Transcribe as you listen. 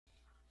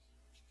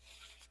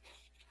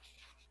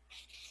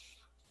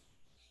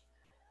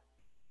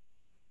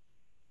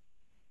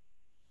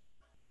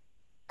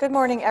Good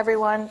morning,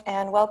 everyone,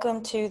 and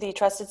welcome to the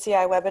Trusted CI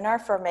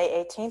webinar for May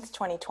 18th,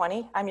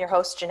 2020. I'm your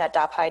host, Jeanette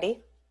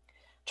Dopp-Heide.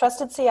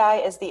 Trusted CI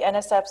is the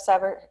NSF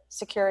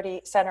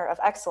Cybersecurity Center of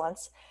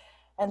Excellence,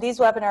 and these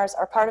webinars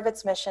are part of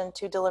its mission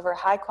to deliver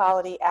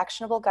high-quality,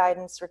 actionable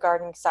guidance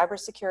regarding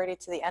cybersecurity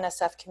to the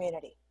NSF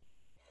community.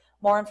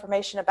 More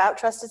information about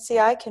Trusted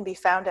CI can be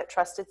found at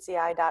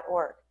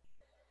trustedci.org.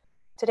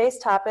 Today's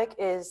topic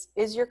is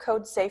your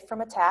code safe from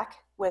attack?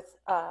 With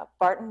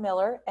Barton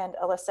Miller and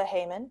Elisa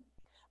Heymann.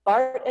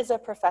 Bart is a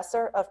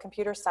professor of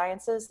computer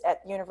sciences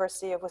at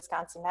University of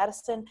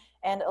Wisconsin-Madison,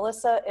 and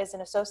Elisa is an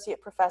associate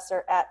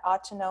professor at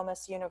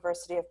Autonomous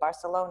University of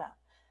Barcelona.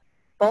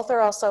 Both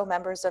are also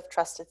members of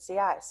Trusted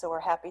CI, so we're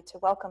happy to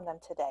welcome them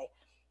today.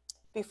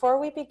 Before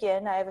we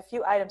begin, I have a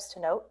few items to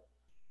note.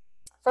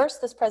 First,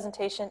 this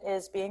presentation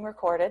is being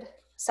recorded.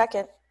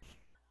 Second,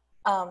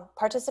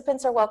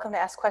 participants are welcome to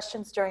ask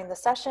questions during the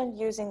session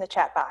using the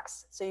chat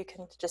box. So you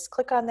can just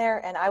click on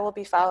there and I will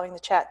be following the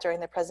chat during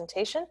the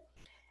presentation.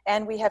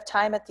 And we have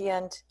time at the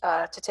end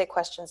to take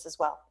questions as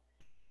well.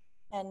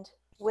 And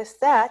with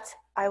that,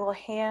 I will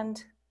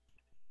hand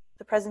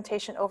the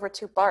presentation over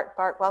to Bart.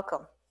 Bart,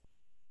 welcome.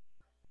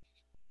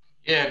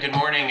 Yeah, good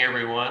morning,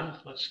 everyone.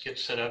 Let's get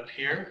set up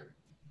here.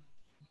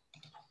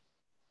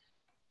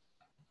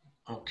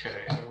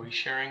 Okay, are we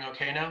sharing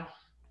okay now?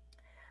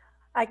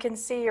 I can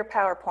see your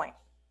PowerPoint.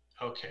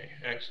 Okay,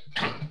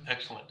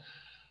 excellent.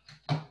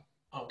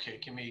 Okay,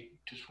 give me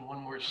just one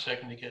more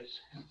second to get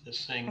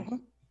this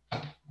thing.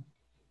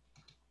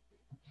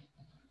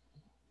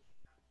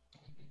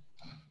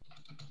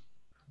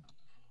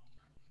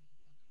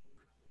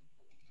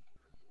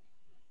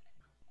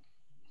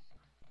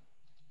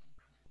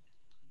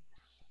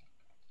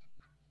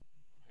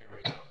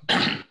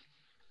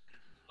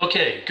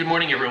 Okay, good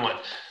morning, everyone,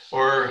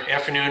 or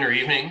afternoon or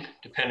evening,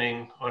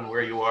 depending on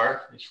where you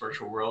are. In this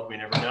virtual world, we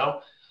never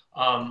know.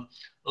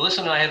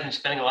 Elisa and I have been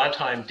spending a lot of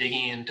time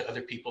digging into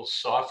other people's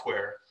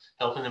software,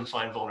 helping them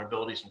find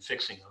vulnerabilities and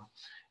fixing them.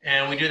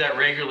 And we do that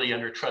regularly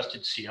under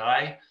Trusted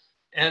CI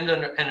and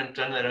have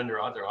done that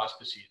under other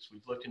auspices.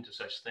 We've looked into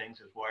such things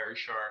as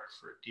Wireshark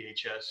for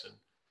DHS and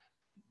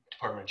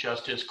Department of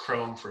Justice,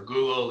 Chrome for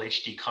Google,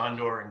 HD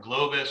Condor and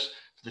Globus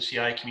for the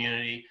CI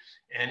community.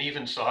 And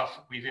even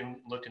we've even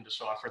looked into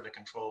software that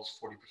controls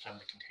 40% of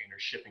the container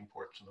shipping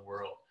ports in the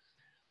world.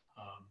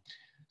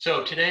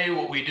 So today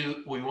what we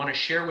do, we want to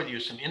share with you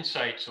some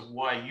insights of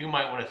why you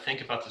might want to think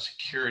about the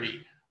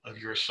security of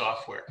your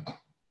software.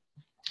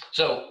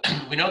 So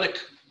we know that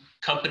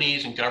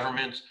companies and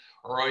governments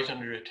are always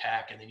under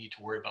attack and they need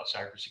to worry about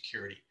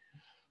cybersecurity.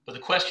 But the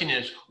question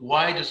is,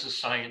 why does the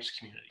science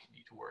community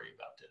need to worry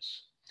about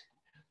this?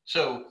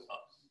 So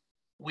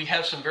we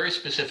have some very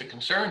specific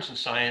concerns in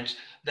science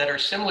that are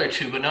similar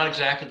to, but not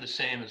exactly the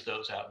same as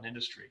those out in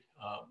industry.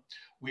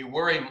 We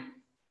worry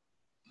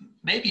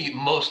maybe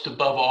most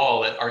above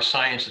all that our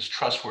science is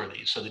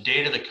trustworthy. So the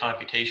data, the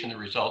computation, the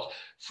results,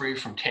 free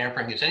from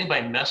tampering. Has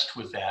anybody messed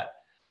with that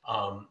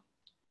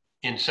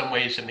in some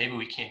ways that maybe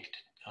we can't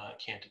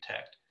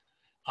detect?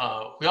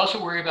 We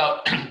also worry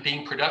about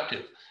being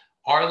productive.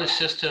 Are the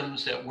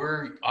systems that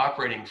we're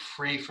operating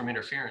free from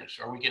interference?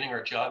 Are we getting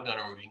our job done?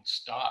 Are we being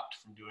stopped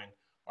from doing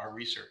our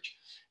research?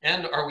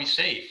 And are we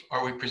safe?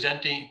 Are we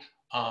presenting,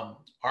 are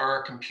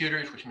our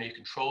computers, which may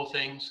control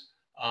things,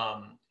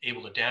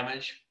 able to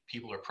damage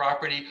people or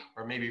property,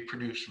 or maybe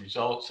produce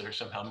results that are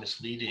somehow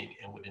misleading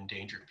and would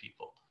endanger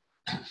people?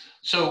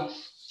 So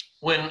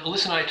when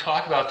Elisa and I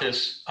talk about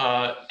this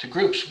to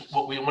groups,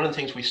 one of the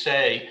things we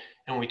say,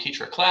 and when we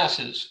teach our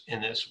classes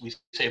in this, we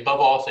say above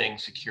all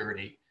things,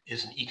 security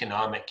is an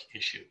economic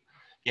issue.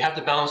 You have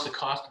to balance the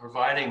cost of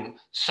providing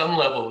some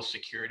level of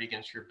security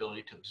against your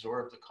ability to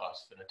absorb the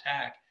cost of an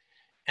attack.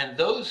 And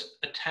those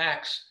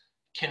attacks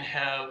can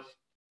have,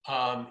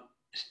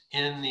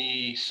 in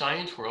the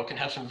science world, can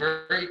have some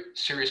very, very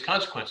serious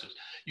consequences.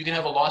 You can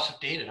have a loss of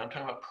data. I'm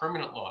talking about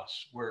permanent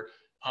loss, where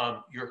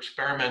your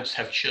experiments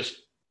have just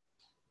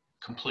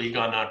completely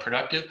gone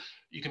non-productive.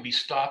 You can be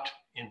stopped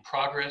in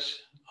progress.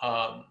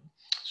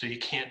 So you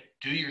can't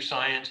do your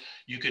science.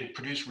 You could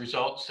produce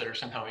results that are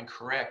somehow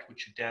incorrect,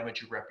 which would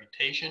damage your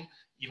reputation,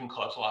 even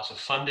cause loss of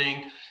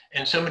funding.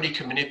 And somebody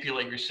can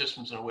manipulate your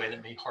systems in a way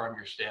that may harm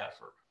your staff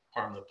or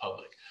harm the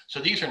public. So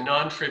these are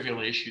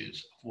non-trivial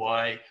issues of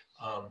why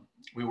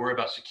we worry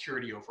about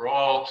security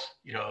overall,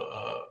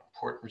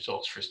 important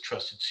results for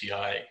Trusted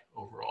CI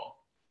overall.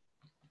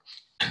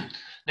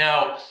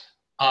 Now,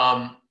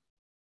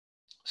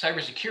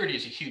 cybersecurity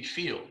is a huge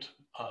field.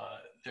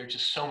 There are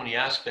just so many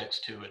aspects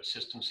to it: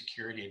 system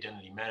security,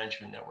 identity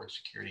management, network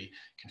security,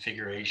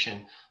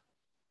 configuration,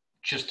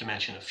 just to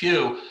mention a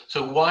few.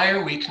 So why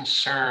are we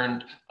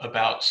concerned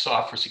about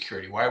software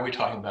security? Why are we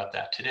talking about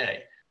that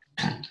today?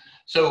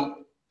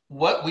 So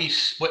what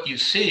you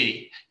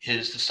see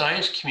is the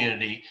science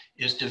community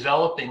is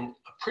developing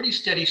a pretty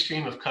steady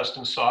stream of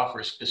custom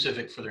software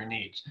specific for their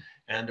needs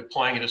and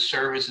deploying it as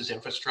services,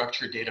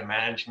 infrastructure, data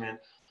management,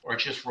 or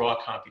just raw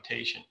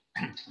computation.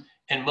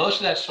 And most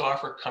of that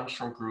software comes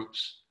from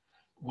groups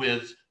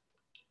with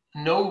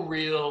no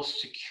real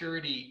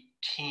security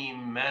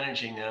team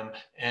managing them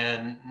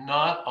and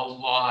not a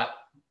lot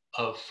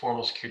of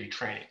formal security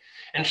training.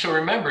 And so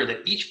remember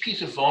that each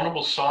piece of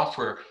vulnerable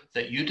software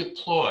that you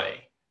deploy,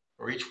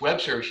 or each web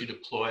service you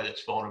deploy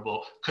that's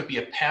vulnerable, could be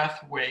a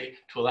pathway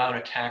to allow an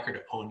attacker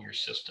to own your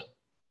system.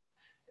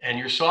 And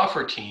your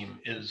software team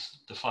is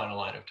the final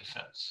line of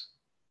defense.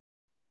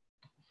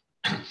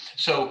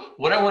 So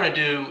what I want to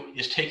do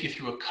is take you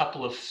through a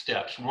couple of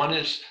steps. One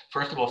is,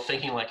 first of all,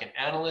 thinking like an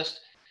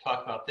analyst,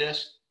 talk about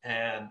this,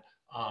 and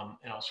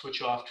I'll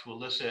switch off to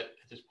Elisa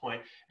at this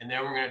point. And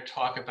then we're going to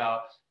talk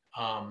about,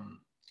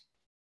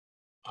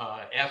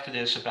 after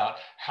this, about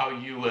how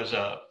you as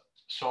a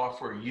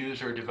software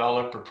user,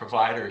 developer,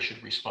 provider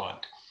should respond.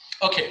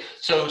 Okay,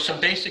 so some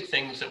basic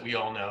things that we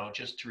all know,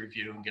 just to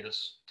review and get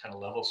us kind of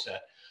level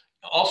set.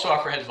 All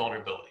software has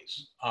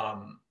vulnerabilities.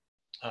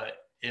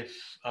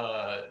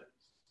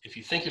 If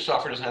you think your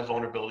software doesn't have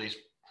vulnerabilities,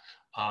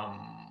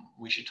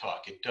 we should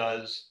talk. It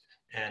does,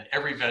 and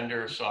every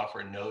vendor of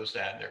software knows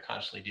that, and they're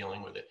constantly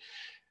dealing with it.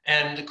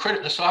 And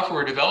the software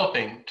we're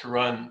developing to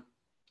run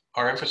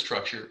our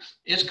infrastructure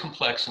is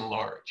complex and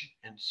large,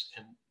 and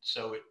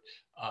so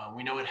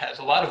we know it has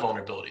a lot of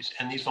vulnerabilities,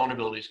 and these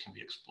vulnerabilities can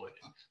be exploited.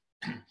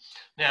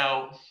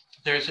 Now,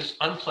 there's this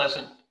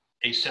unpleasant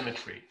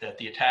asymmetry that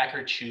the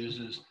attacker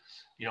chooses,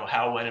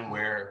 how, when, and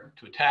where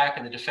to attack,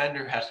 and the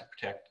defender has to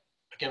protect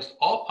against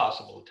all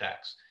possible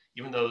attacks,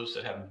 even those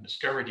that haven't been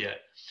discovered yet,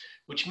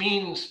 which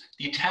means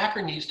the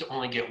attacker needs to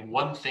only get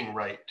one thing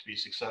right to be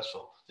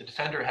successful. The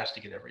defender has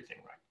to get everything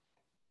right.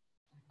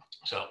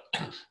 So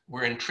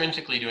we're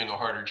intrinsically doing a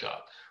harder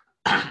job.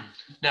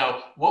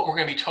 Now, what we're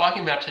going to be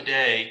talking about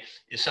today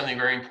is something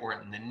very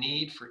important, the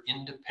need for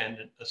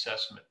independent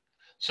assessment.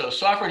 So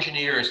software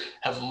engineers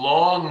have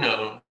long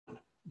known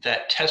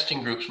that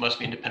testing groups must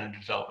be independent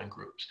development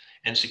groups.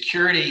 And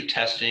security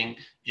testing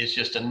is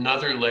just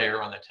another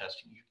layer on that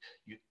testing.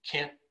 You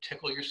can't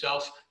tickle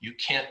yourself. You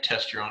can't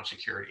test your own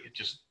security. It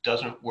just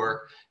doesn't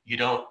work. You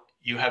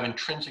have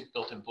intrinsic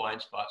built-in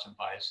blind spots and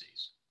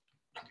biases.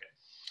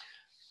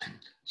 Okay.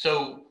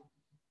 So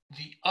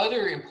the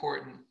other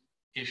important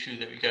issue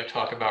that we've got to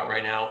talk about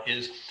right now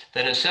is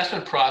that an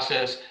assessment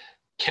process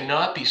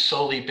cannot be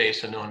solely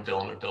based on known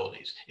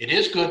vulnerabilities. It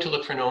is good to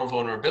look for known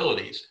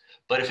vulnerabilities,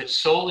 but if it's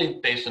solely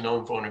based on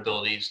known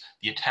vulnerabilities,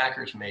 the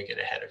attackers may get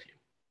ahead of you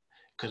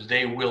because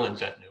they will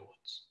invent new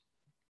ones.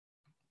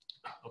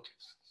 Okay.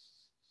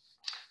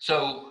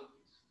 So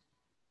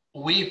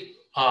we've,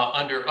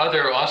 under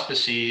other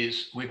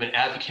auspices, we've been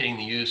advocating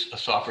the use of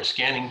software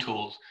scanning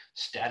tools.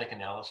 Static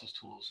analysis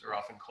tools are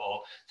often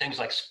called. Things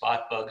like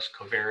Spotbug's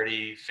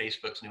Coverity,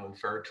 Facebook's new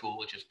Infer tool,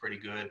 which is pretty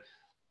good.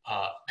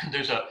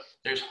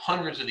 There's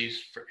hundreds of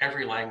these for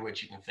every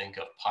language you can think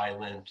of.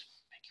 Pylint,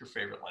 pick your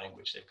favorite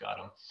language, they've got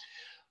them.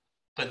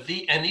 But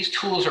these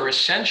tools are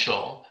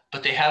essential,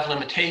 but they have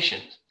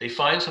limitations. They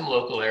find some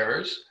local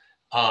errors.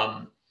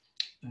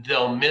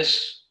 They'll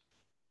miss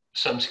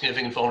some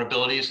significant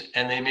vulnerabilities,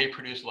 and they may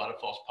produce a lot of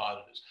false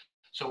positives.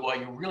 So while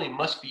you really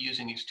must be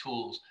using these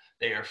tools,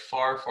 they are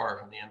far, far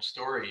from the end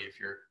story if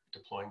you're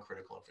deploying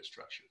critical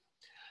infrastructure.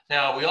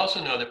 Now, we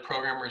also know that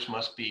programmers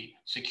must be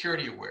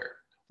security aware.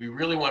 We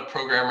really want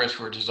programmers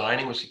who are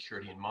designing with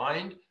security in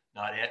mind,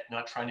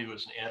 not trying to do it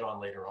as an add-on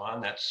later on.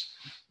 That's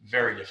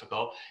very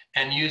difficult.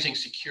 And using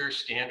secure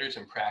standards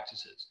and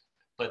practices.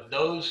 But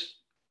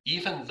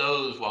even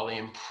those,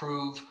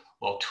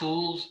 while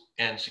tools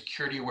and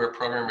security-aware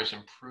programmers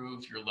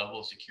improve your level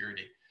of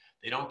security,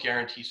 they don't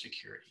guarantee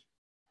security.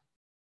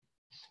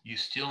 You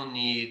still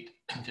need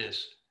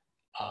this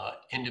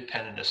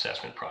independent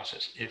assessment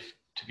process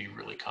to be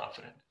really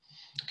confident.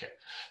 Okay.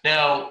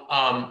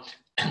 Now,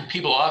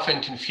 people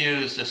often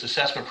confuse this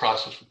assessment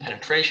process with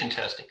penetration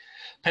testing.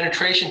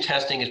 Penetration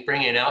testing is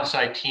bringing an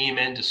outside team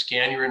in to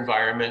scan your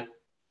environment,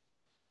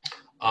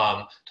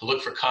 to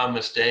look for common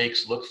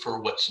mistakes, look for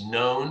what's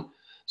known.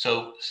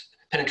 So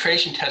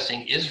penetration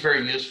testing is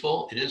very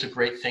useful. It is a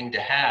great thing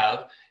to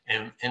have,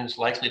 and it's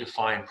likely to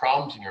find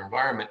problems in your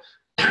environment,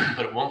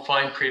 but it won't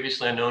find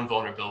previously unknown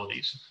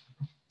vulnerabilities.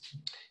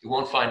 It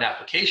won't find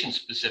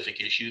application-specific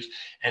issues.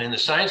 And in the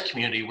science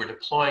community, we're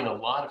deploying a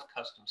lot of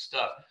custom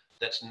stuff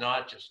that's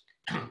not just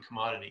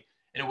commodity,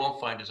 and it won't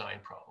find design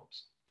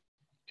problems.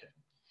 Okay.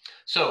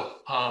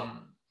 So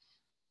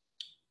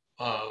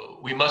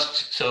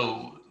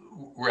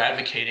we're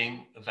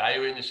advocating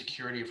evaluating the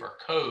security of our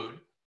code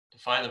to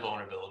find the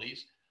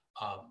vulnerabilities.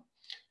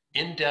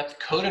 In-depth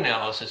code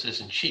analysis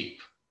isn't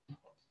cheap.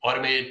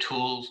 Automated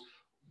tools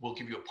will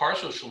give you a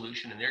partial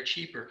solution, and they're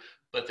cheaper,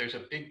 but there's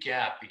a big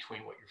gap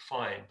between what you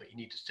find, but you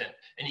need to send,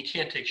 and you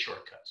can't take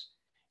shortcuts.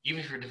 Even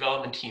if your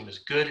development team is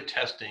good at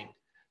testing,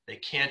 they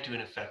can't do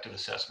an effective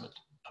assessment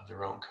of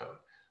their own code.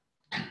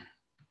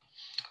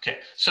 Okay,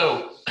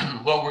 so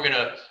what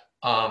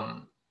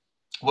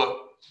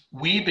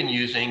we've been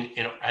using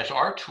as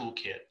our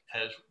toolkit,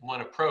 as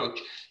one approach,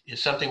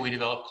 is something we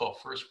developed called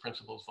First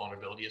Principles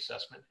Vulnerability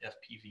Assessment,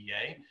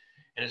 FPVA.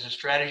 And it's a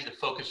strategy that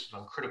focuses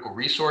on critical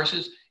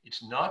resources.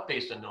 It's not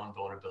based on known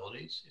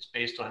vulnerabilities. It's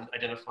based on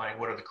identifying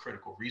what are the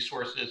critical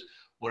resources,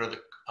 what are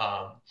the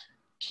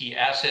key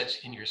assets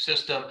in your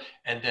system,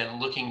 and then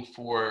looking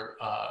for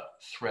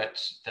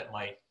threats that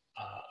might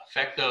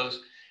affect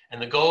those.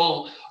 And the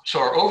goal, so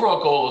our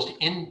overall goal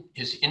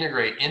is to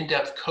integrate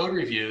in-depth code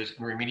reviews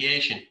and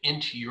remediation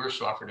into your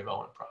software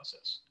development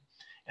process.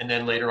 And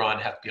then later on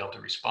have to be able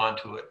to respond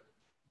to it,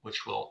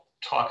 which we'll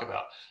talk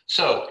about.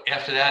 So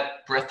after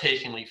that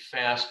breathtakingly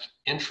fast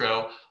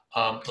intro,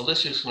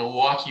 Elisa is going to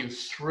walk you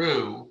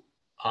through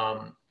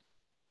the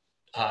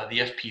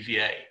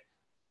FPVA.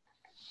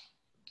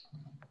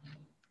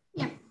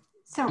 Yeah,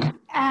 so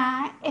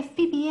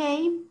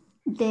FPVA,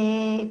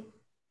 the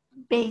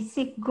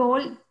basic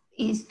goal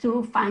is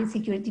to find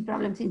security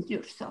problems in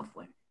your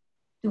software,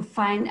 to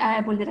find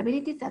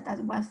vulnerabilities that,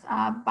 as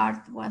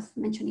Bart was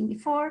mentioning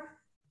before,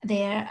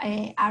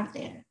 are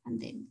there.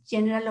 And the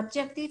general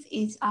objective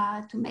is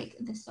to make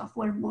the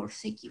software more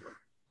secure.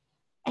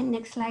 And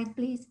next slide,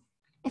 please.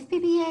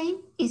 FPVA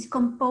is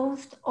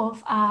composed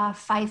of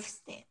 5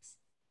 steps.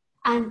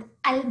 And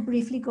I'll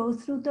briefly go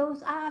through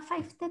those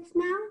 5 steps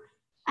now.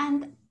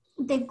 And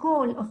the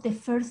goal of the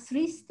first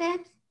 3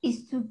 steps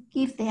is to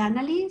give the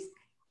analyst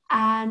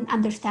an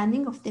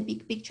understanding of the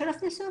big picture of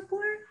the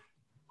software,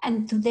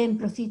 and to then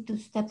proceed to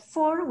step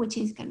 4, which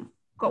is kind of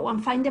go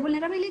and find the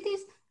vulnerabilities.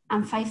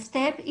 And 5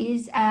 step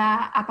is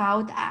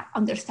about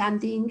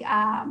understanding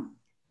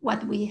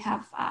what we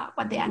have,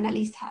 what the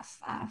analysts have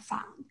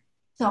found.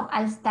 So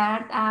I'll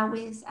start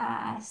with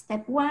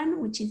step 1,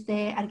 which is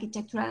the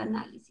architectural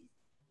analysis.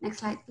 Next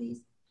slide,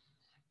 please.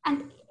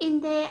 And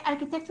in the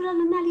architectural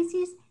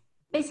analysis,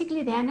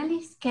 basically the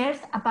analyst cares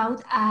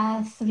about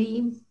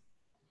three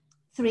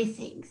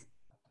things,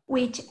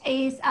 which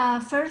is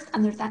first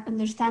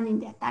understanding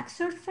the attack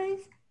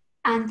surface,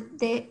 and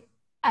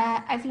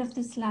I've lost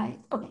the slide.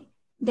 Okay,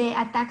 the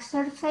attack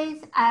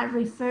surface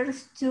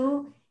refers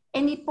to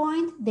any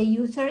point the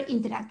user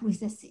interacts with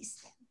the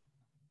system.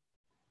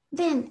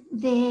 Then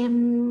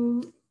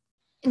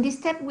in this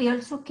step, we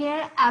also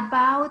care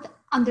about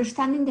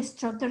understanding the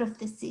structure of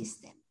the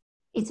system.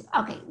 It's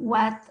okay,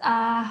 what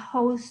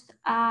hosts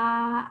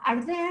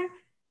are there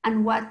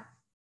and what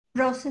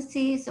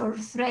processes or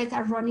threads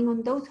are running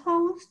on those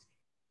hosts,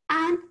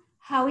 and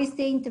how is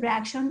the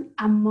interaction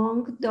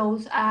among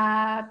those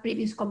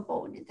previous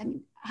components. I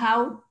mean,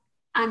 how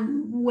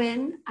and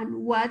when and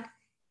what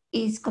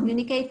is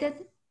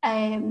communicated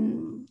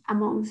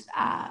amongst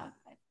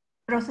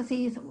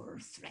processes or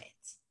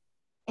threads.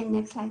 And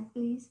next slide,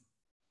 please.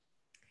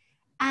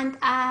 And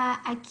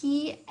a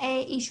key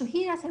issue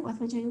here, as I was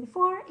mentioning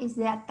before, is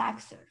the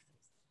attack surface,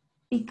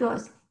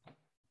 because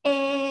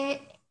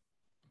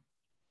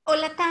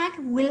all attack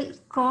will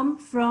come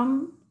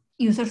from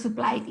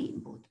user-supplied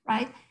input,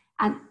 right?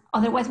 And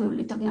otherwise, we will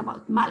be talking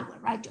about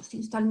malware, right? Just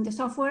installing the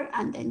software,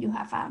 and then you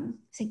have a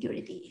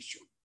security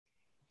issue.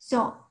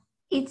 So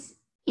it's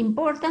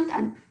important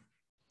and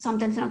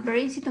sometimes not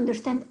very easy to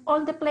understand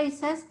all the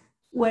places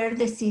where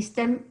the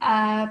system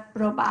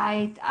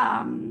provide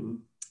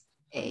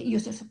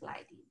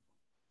user-supplied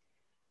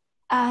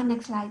input.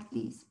 Next slide,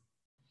 please.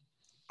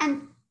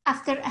 And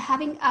after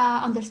having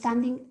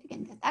understanding,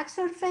 again, the attack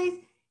surface,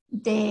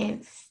 the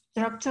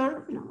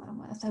structure,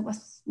 as I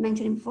was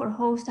mentioning before,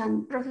 host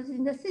and processes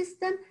in the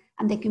system,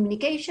 and the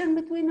communication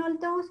between all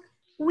those,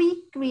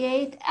 we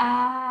create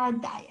a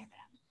diagram.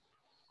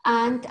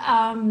 And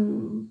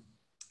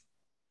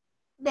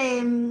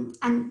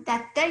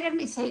that diagram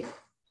is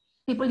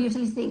people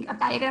usually think a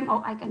diagram,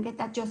 oh, I can get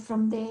that just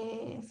from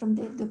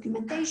the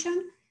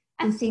documentation,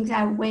 and things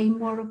are way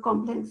more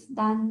complex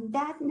than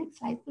that. Next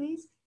slide,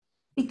 please.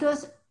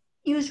 Because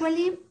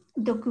usually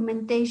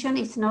documentation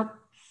is not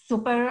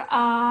super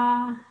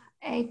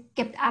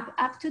kept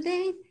up to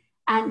date,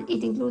 and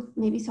it includes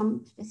maybe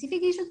some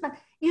specific issues, but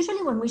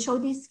usually when we show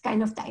these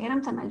kind of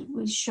diagrams, and I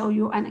will show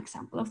you an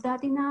example of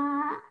that in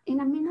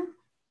a minute,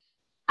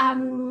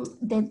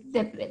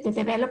 the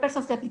developers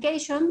of the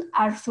application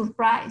are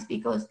surprised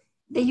because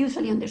they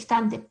usually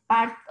understand the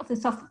part of the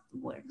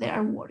software they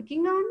are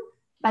working on,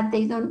 but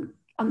they don't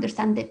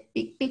understand the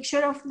big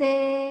picture of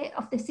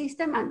the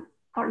system. And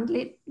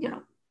currently,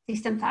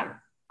 systems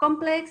are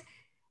complex,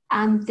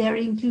 and there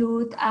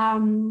include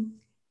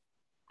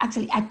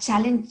actually a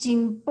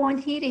challenging point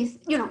here is,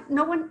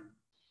 no one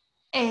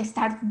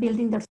starts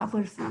building their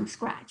software from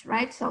scratch,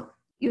 right? So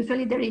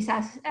usually there is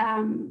a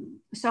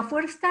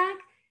software stack,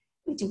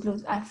 which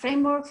includes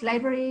frameworks,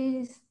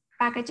 libraries,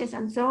 packages,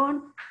 and so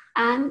on.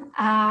 And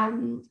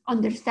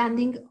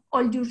understanding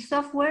all your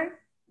software,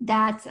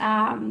 that's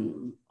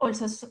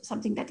also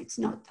something that it's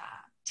not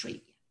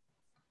trivial.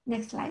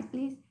 Next slide,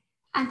 please.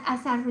 And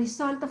as a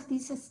result of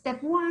this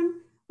step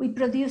 1, we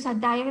produce a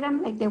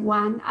diagram like the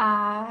one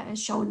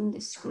shown on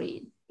the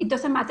screen. It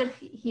doesn't matter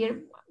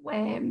here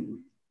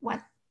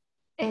what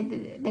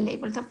the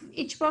labels of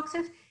each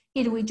boxes.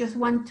 Here we just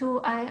want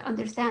to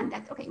understand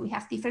that, okay, we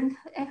have different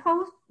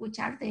hosts, which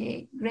are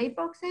the gray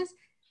boxes,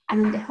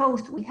 and on the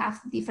host we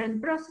have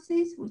different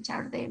processes, which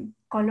are the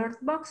colored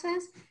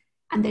boxes,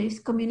 and there is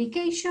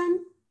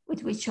communication,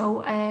 which we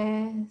show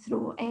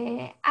through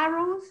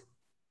arrows,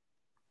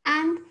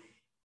 and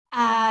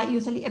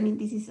Usually, I mean,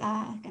 this is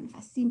kind of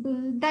a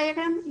simple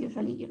diagram.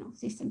 Usually, you know,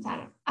 systems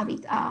are a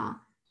bit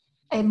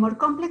more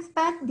complex,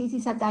 but this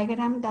is a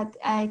diagram that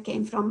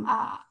came from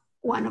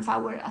one of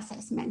our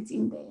assessments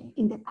in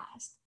the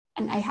past.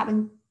 And I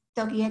haven't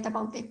talked yet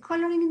about the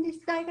coloring in this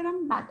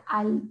diagram, but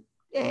I'll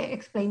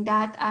explain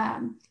that.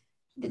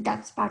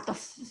 That's part of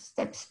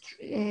step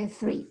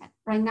 3. But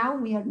right now,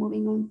 we are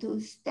moving on to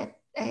step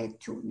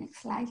 2.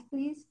 Next slide,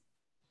 please.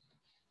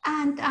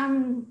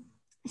 And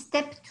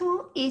step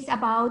 2 is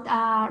about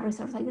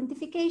resource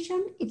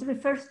identification. It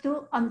refers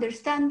to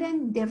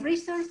understanding the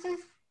resources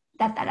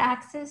that are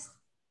accessed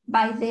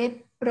by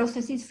the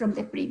processes from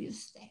the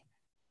previous step.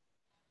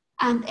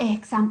 And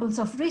examples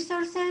of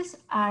resources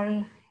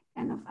are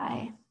kind of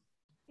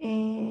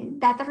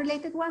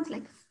data-related ones,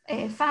 like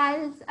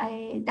files,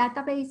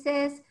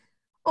 databases,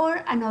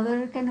 or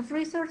another kind of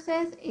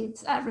resources.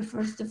 It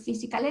refers to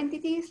physical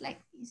entities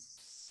like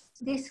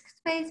disk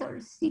space or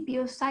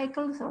CPU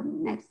cycles or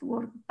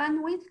network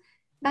bandwidth,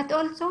 but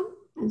also,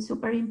 and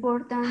super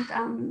important,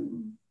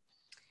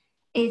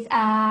 is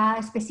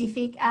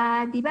specific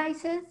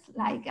devices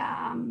like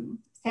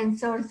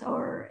sensors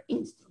or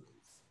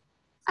instruments.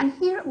 And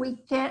here we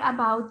care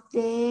about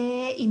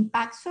the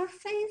impact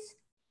surface.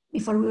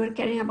 Before we were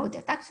caring about the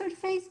attack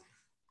surface,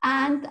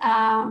 and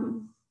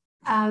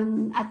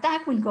an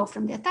attack will go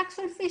from the attack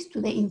surface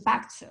to the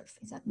impact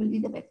surface. That will be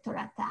the vector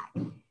attack.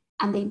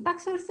 And the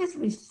impact surface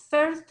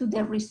refers to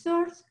the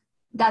resource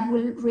that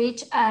will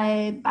reach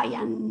by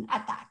an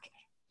attacker.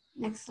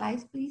 Next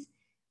slide, please.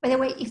 By the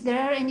way, if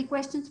there are any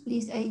questions,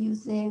 please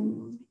use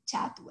the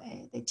chat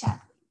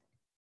window.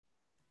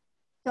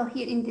 So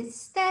here in this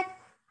step,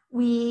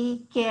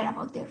 we care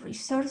about the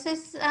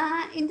resources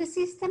in the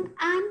system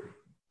and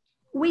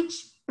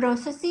which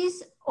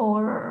processes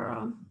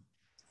or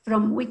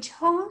from which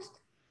host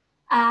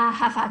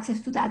have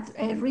access to that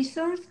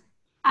resource,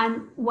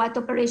 and what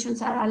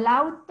operations are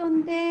allowed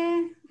on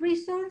the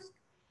resource,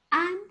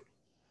 and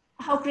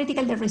how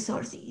critical the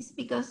resource is.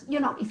 Because, you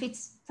know, if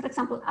it's, for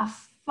example, a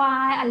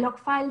log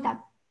file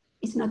that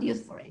is not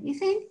used for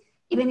anything,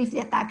 even if the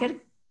attacker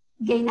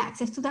gain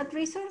access to that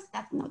resource,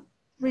 that's not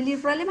really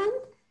relevant.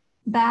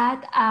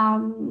 But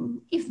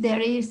if there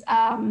is,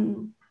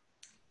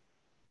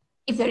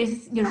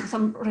 you know,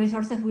 some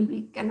resources will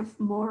be kind of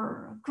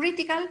more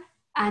critical,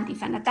 and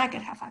if an attacker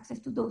has access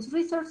to those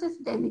resources,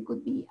 then it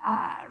could be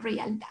real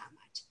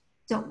damage.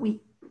 So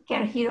we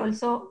care here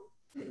also.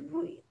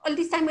 All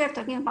this time we are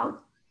talking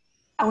about,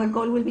 our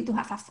goal will be to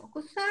have a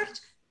focus search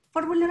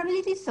for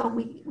vulnerabilities. So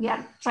we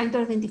are trying to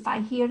identify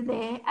here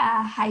the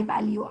high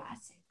value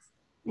assets.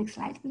 Next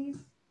slide, please.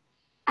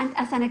 And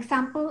as an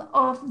example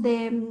of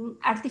the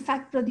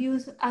artifact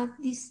produced at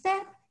this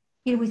step,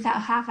 here we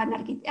have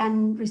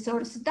an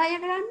resource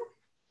diagram.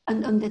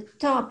 And on the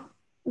top,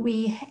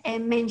 we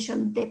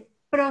mentioned the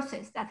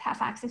process that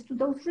have access to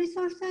those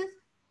resources.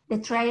 The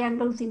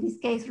triangles in this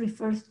case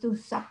refers to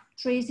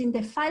subtrees in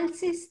the file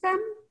system.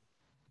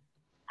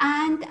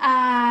 And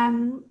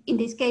in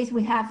this case,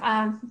 we have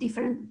a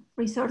different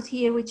resource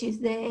here, which is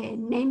the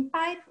name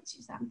pipe, which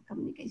is a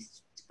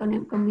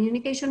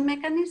communication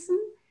mechanism.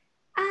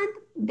 And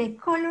the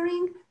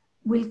coloring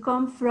will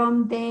come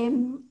from the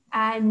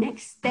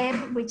next step,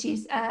 which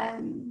is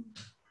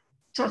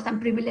trust and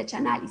privilege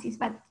analysis.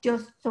 But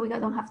just so we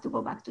don't have to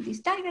go back to this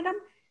diagram,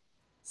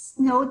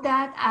 note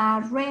that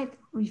red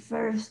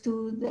refers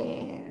to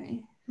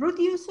the root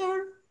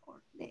user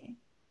or the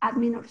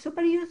admin or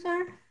super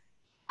user,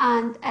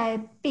 and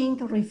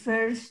pink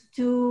refers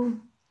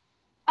to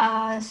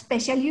a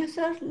special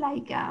user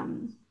like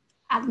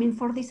admin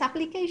for this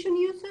application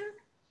user,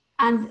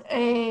 and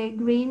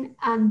green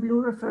and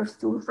blue refers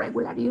to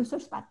regular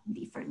users, but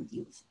different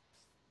users.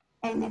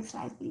 Next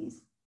slide,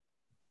 please.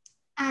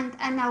 And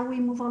now we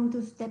move on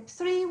to step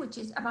 3, which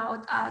is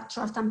about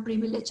trust and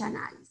privilege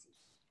analysis.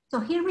 So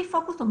here we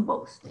focus on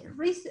both the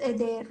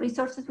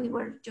resources we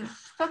were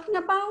just talking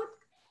about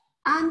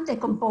and the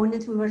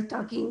components we were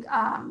talking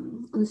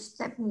on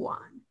step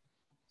 1.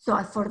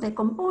 So for the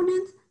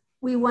components,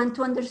 we want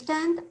to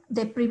understand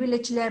the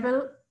privilege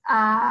level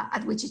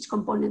at which each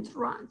component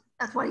runs.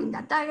 That's why in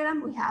that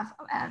diagram we have,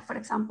 for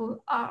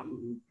example,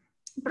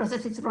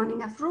 processes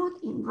running as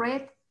root in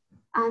red,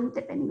 and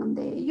depending on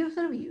the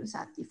user, we use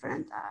a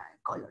different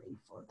coloring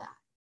for that.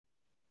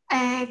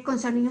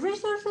 Concerning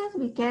resources,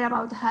 we care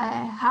about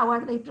how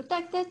are they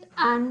protected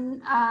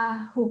and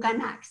who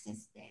can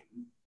access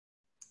them.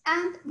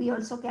 And we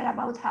also care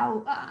about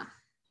how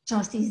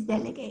trust is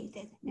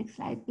delegated. Next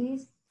slide,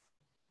 please.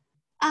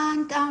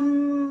 And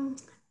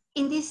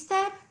in this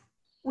step,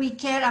 we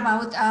care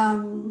about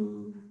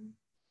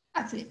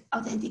actually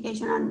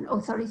authentication and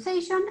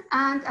authorization.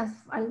 And as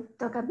I'll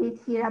talk a bit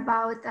here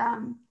about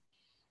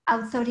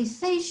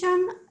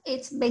authorization,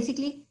 it's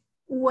basically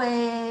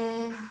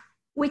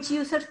which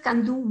users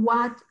can do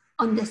what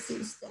on the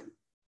system.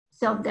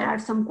 So there are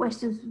some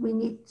questions we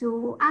need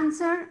to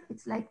answer.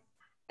 It's like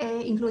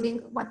including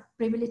what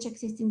privilege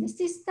exists in the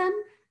system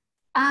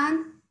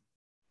and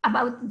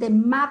about the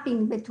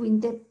mapping between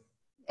the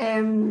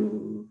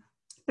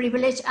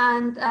privilege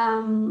and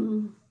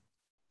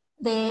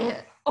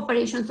the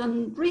operations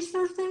on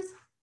resources.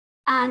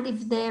 And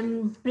if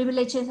the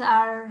privileges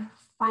are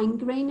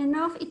fine-grained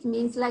enough, it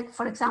means like,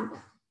 for example,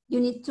 you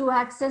need to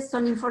access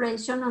some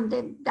information on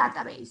the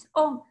database.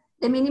 Oh,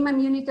 the minimum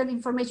unit of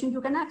information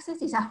you can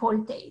access is a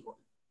whole table.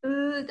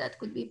 That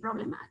could be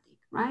problematic,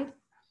 right?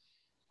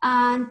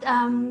 And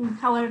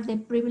however, the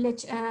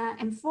privilege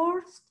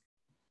enforced,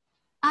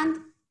 and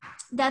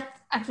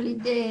that actually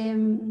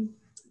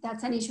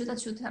that's an issue that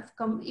should have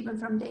come even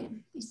from the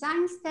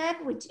design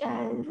step, which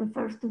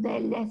refers to the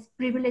less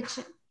privilege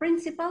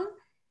principle.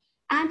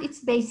 And it's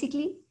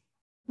basically,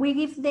 we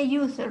give the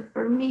user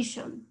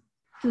permission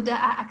to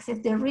access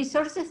the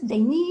resources they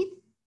need,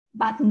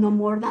 but no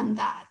more than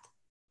that,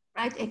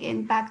 right?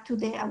 Again, back to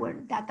our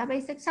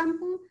database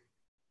example.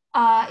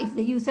 If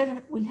the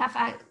user will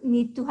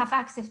need to have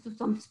access to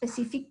some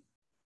specific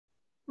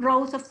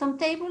rows of some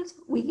tables,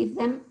 we give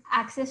them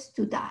access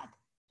to that,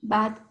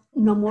 but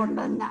no more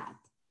than that.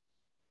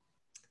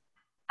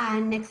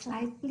 And next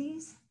slide,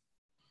 please.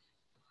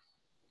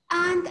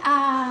 And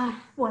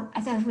well,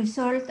 as a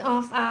result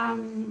of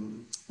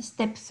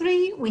step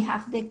 3, we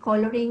have the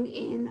coloring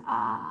in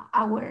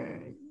our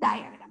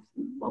diagrams,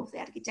 both the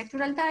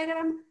architectural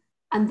diagram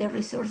and the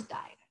resource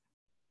diagram.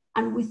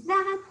 And with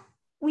that,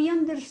 we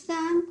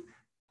understand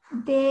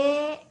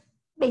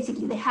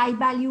basically the high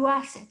value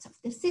assets of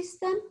the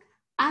system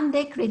and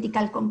the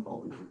critical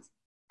components.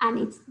 And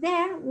it's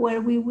there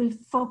where we will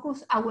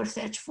focus our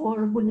search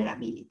for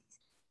vulnerabilities.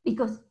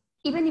 Because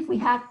even if we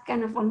have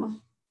kind of almost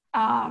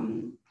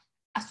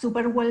a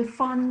super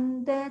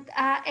well-funded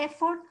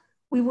effort,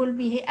 it won't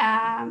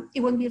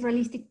be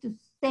realistic to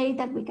say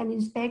that we can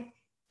inspect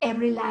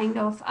every line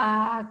of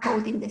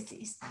code in the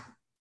system.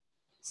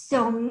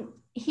 So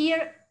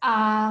here,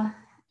 well,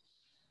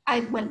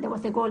 there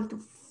was a goal to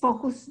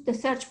focus the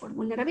search for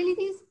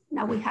vulnerabilities.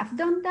 Now we have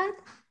done that.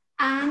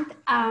 And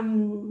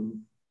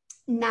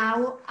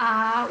now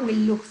we'll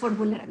look for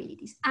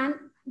vulnerabilities. And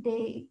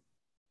the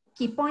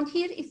key point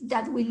here is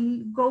that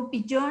we'll go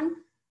beyond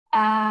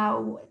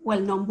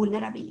well-known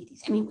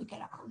vulnerabilities. I mean, we care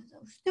about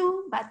those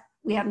too, but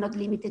we are not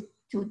limited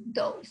to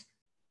those.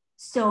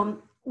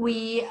 So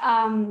we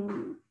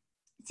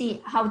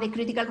see how the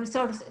critical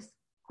resources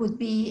could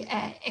be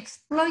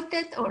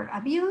exploited or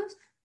abused.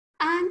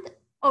 And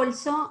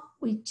also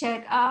we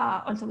check,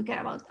 we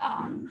care about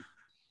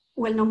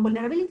well-known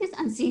vulnerabilities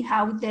and see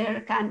how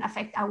they can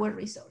affect our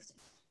resources.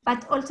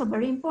 But also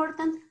very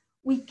important,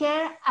 we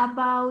care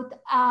about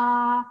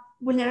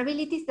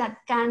vulnerabilities that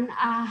can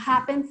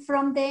happen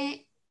from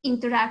the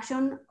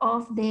interaction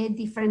of the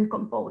different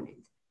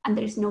components. And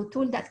there is no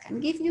tool that can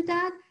give you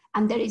that.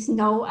 And there is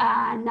no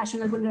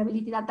national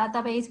vulnerability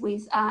database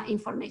with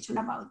information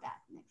about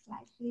that. Next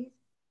slide, please.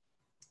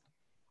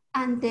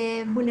 And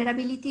the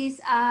vulnerabilities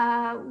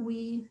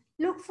we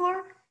look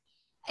for,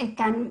 it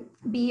can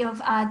be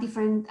of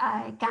different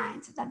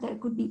kinds. That there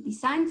could be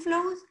design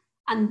flaws,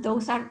 and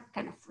those are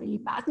kind of really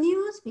bad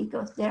news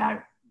because they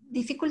are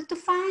difficult to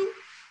find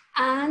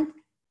and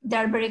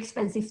they're very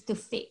expensive to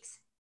fix.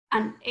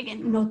 And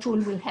again, no tool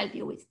will help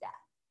you with that.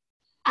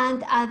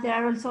 And there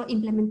are also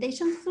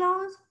implementation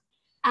flaws,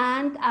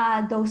 and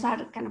those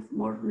are kind of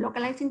more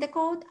localized in the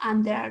code,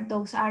 and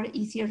those are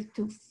easier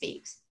to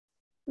fix.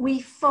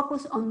 We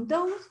focus on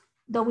those,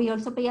 though we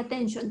also pay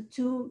attention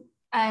to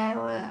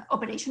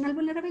operational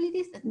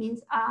vulnerabilities. That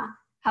means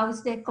how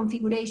is the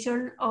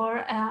configuration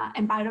or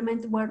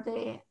environment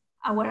where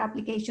our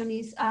application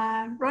is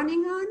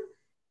running on,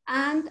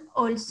 and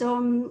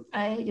also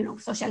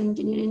social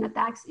engineering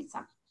attacks. It's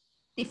a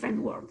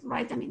different world,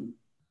 right? I mean,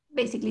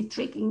 basically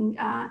tricking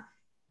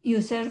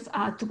users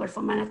to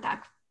perform an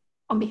attack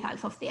on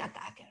behalf of the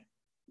attacker.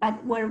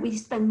 But where we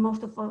spend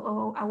most of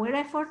our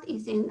effort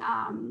is in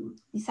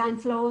design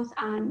flows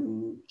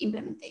and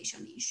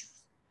implementation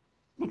issues.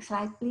 Next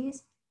slide,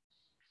 please.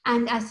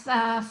 And as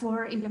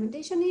for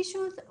implementation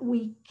issues,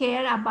 we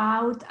care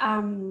about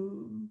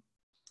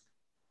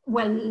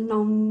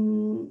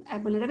well-known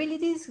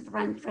vulnerabilities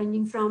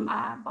ranging from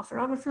buffer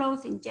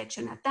overflows,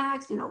 injection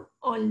attacks,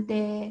 all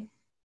the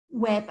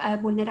web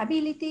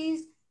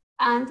vulnerabilities,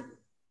 and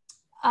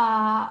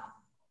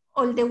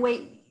all the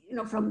way,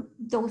 from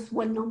those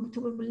well-known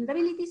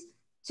vulnerabilities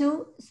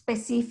to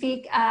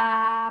specific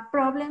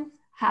problems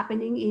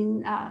happening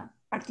in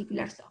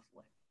particular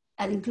software,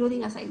 and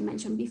including, as I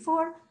mentioned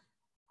before,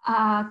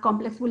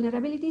 complex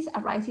vulnerabilities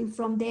arising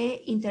from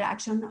the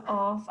interaction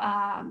of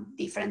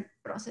different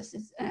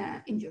processes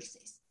in your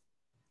system.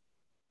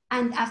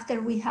 And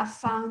after we have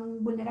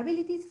found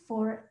vulnerabilities,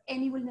 for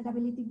any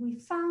vulnerability we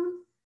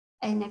found,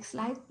 next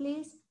slide,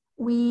 please,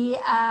 we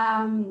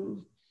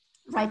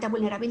write a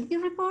vulnerability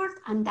report,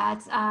 and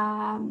that's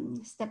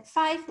step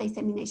 5, the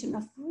dissemination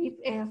of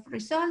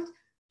results.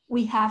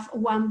 We have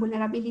one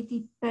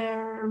vulnerability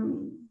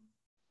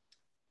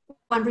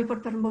one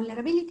report per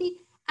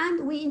vulnerability,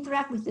 and we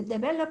interact with the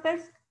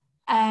developers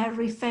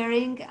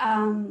referring,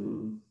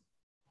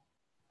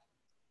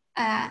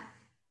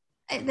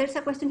 there's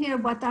a question here,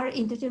 what are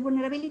integer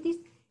vulnerabilities?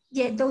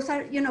 Yeah, those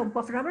are,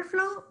 buffer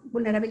overflow,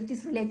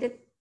 vulnerabilities related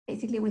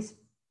basically with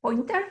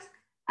pointers,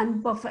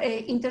 and both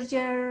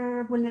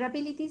integer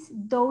vulnerabilities,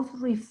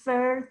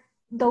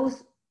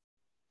 those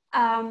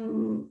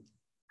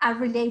are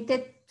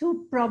related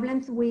to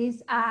problems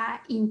with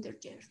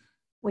integers,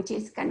 which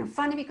is kind of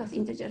funny because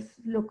integers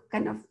look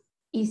kind of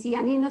easy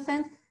and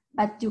innocent,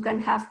 but you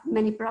can have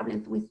many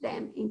problems with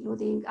them,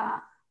 including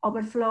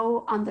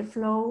overflow,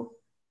 underflow,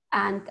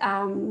 and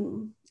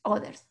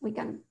others. We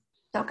can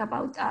talk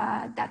about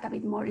that a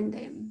bit more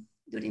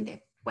during the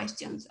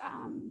questions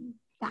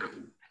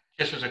time.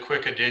 Just as a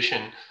quick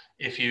addition,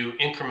 if you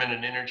increment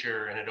an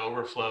integer and it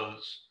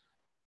overflows,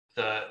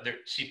 the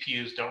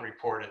CPUs don't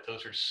report it.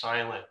 Those are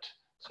silent.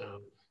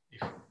 So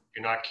if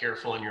you're not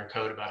careful in your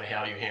code about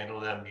how you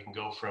handle them, you can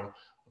go from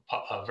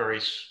a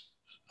very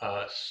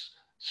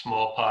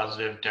small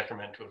positive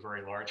decrement to a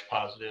very large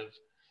positive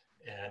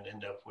and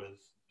end up with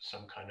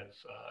some kind of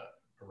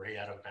array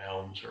out of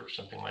bounds or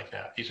something like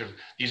that.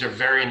 These are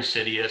very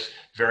insidious,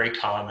 very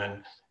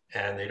common,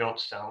 and they don't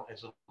sound,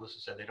 as Elisa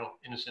said,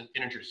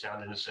 integers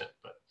sound innocent,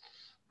 but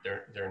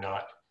they're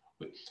not.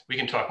 We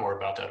can talk more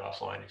about that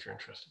offline if you're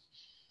interested.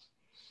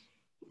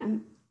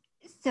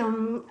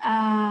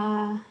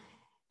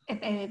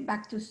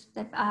 Back to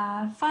step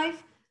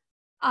 5.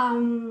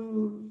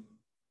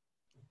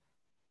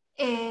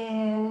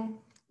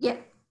 Yeah,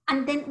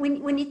 and then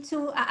we need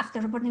to,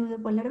 after reporting the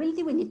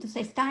vulnerability, we need to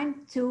save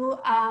time to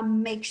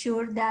make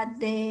sure that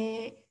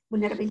the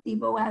vulnerability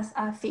was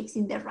fixed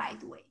in the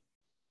right way.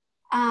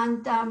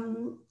 And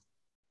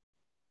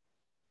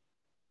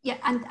yeah,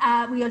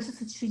 and we also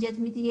suggest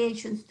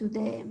mitigations to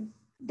the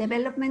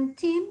development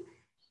team,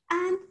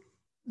 and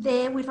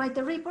we write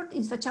the report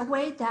in such a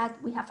way that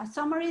we have a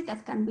summary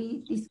that can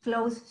be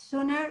disclosed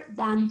sooner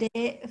than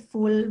the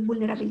full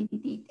vulnerability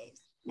details.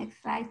 Next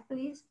slide,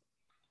 please.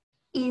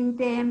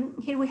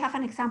 Here we have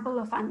an example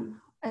of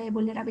a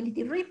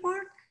vulnerability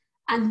report,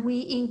 and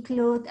we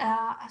include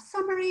a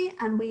summary,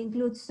 and we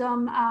include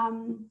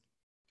some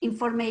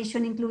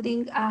information,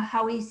 including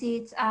how is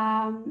it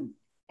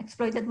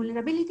exploited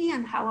vulnerability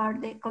and how are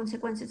the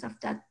consequences of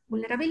that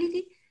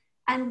vulnerability.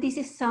 And this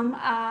is some,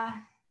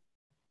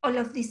 all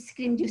of this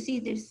screen you see,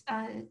 it's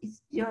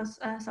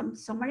just some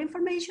summary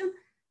information.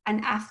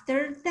 And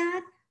after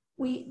that,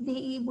 we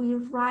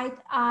write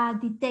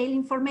detailed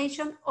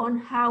information on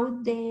how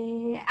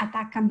the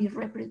attack can be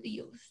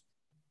reproduced.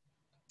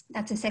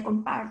 That's the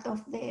second part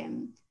of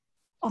the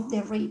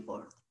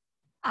report.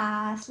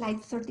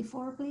 Slide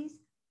 34, please.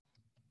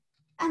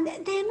 And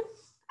then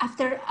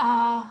after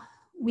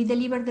we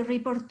deliver the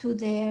report to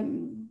the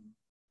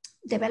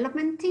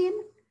development team,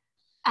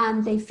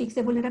 and they fix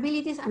the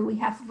vulnerabilities, and we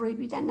have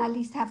reviewed,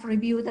 analysts have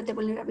reviewed that the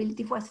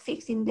vulnerability was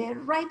fixed in the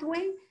right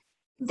way,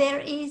 there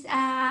is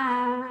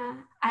a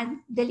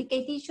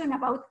delicate issue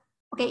about,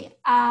 okay,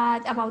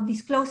 about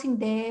disclosing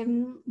the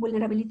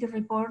vulnerability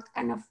report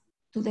kind of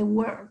to the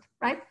world,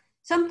 right?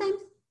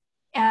 Sometimes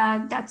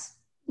that's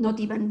not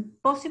even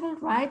possible,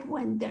 right?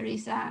 When there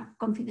is a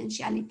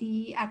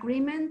confidentiality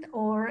agreement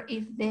or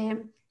if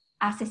the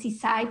assessee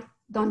side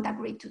don't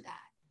agree to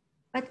that.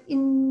 But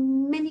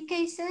in many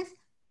cases,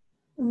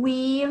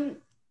 we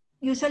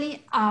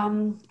usually,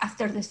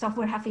 after the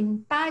software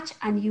having patched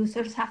and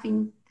users have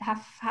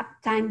had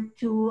time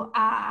to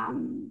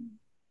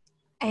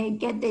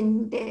get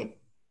the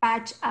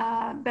patch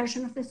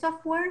version of the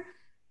software,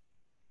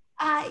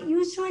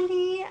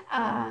 usually,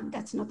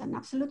 that's not an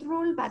absolute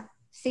rule, but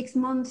 6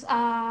 months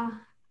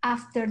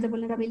after the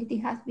vulnerability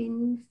has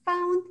been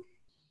found,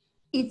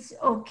 it's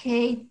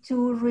okay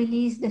to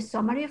release the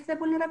summary of the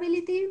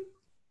vulnerability.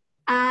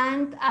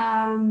 And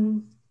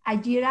a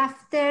year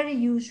after,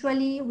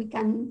 usually we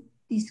can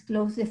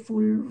disclose the full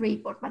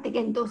report. But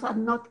again, those are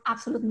not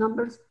absolute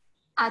numbers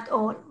at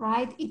all,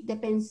 right? It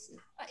depends,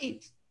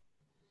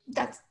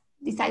 that's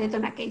decided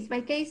on a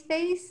case-by-case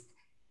basis.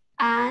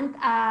 And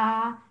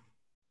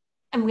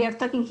we are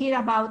talking here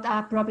about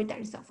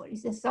proprietary software.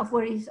 If the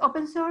software is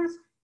open source,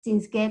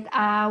 things get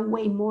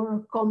way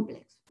more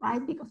complex,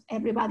 right? Because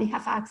everybody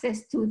has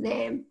access to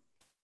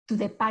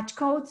the patch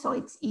code, so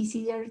it's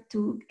easier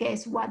to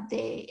guess what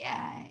the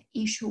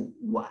issue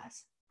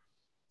was.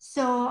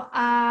 So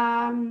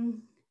now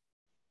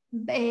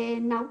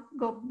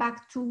go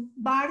back to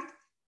Bart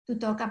to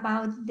talk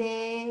about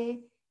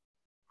the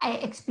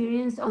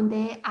experience on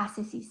the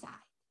assessee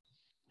side.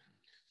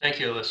 Thank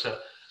you, Elisa.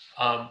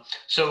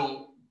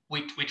 So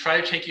we try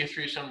to take you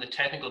through some of the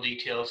technical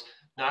details,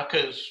 not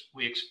because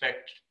we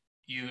expect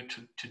you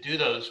to do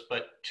those,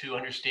 but to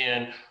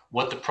understand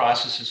what the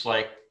process is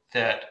like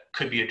that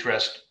could be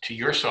addressed to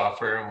your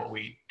software and what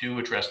we do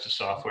address to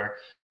software.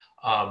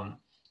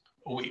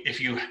 If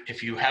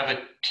you have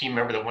a team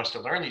member that wants to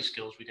learn these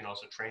skills, we can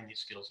also train these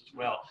skills as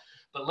well.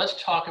 But let's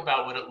talk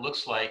about what it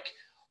looks like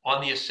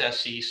on the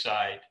assessee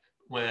side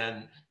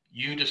when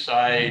you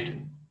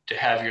decide to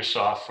have your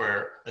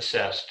software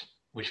assessed,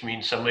 which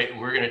means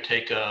we're going to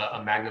take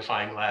a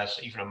magnifying glass,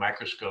 even a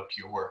microscope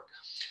to your work.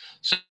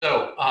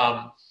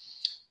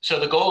 So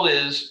the goal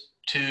is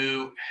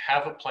to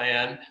have a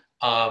plan,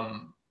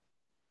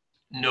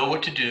 know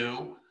what to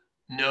do,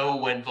 know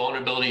when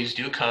vulnerabilities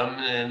do come,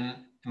 and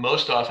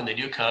most often they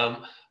do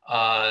come,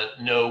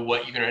 know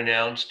what you're going to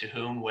announce to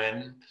whom, when,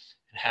 and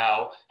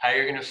how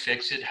you're going to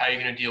fix it, how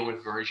you're going to deal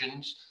with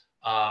versions,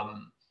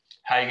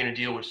 how you're going to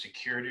deal with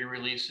security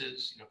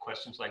releases.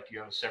 Questions like, do you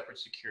have a separate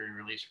security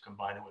release or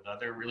combine it with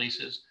other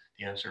releases?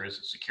 The answer is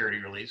a security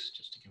release,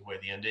 just to give away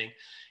the ending,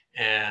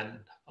 and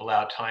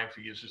allow time for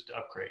users to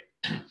upgrade.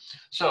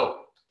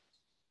 So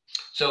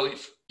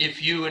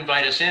if you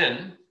invite us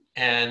in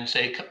and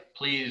say,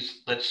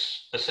 please,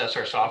 let's assess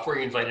our software,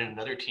 you invite in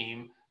another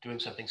team doing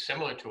something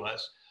similar to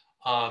us,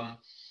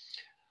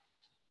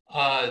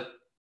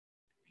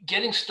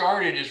 getting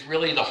started is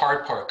really the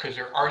hard part, because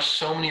there are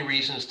so many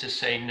reasons to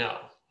say no.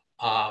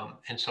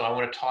 And so I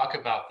want to talk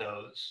about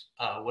those.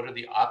 What are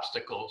the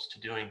obstacles to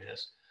doing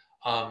this?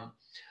 I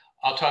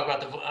want to talk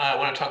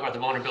about the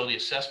vulnerability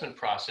assessment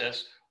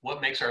process,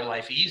 what makes our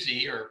life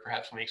easy or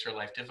perhaps makes our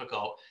life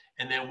difficult,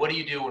 and then what do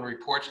you do when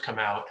reports come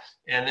out?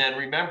 And then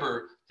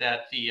remember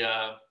that the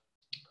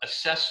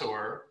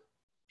assessor,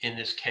 in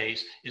this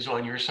case, is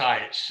on your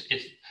side.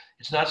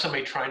 It's not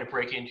somebody trying to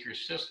break into your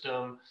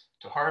system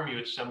to harm you,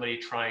 it's somebody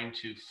trying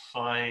to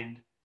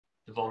find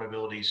the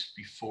vulnerabilities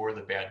before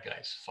the bad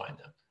guys find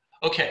them.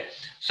 Okay,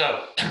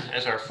 so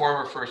as our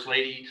former First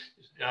Lady,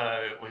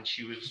 when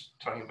she was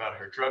talking about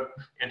her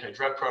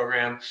anti-drug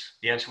program,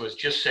 the answer was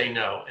just say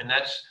no. And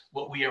that's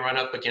what we run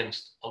up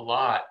against a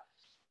lot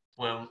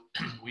when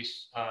we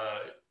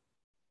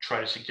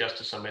try to suggest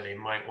to somebody they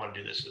might want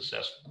to do this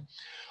assessment.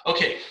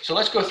 Okay, so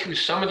let's go through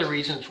some of the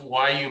reasons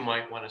why you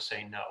might want to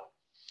say no.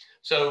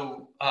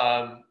 So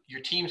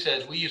your team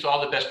says, we use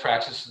all the best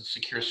practices in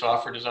secure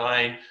software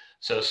design,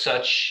 so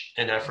such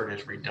an effort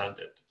is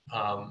redundant.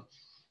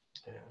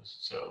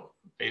 So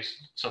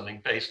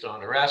something based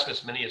on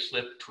Erasmus, many a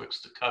slip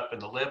twixt the cup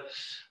and the lip.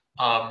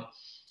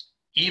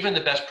 Even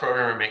the best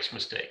programmer makes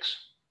mistakes.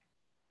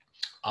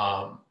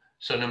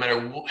 So no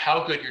matter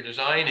how good your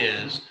design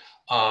is,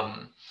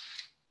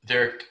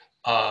 the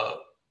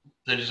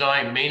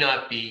design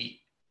the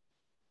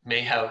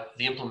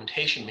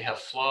implementation may have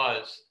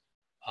flaws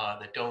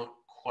that don't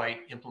quite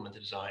implement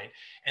the design.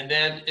 And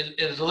then,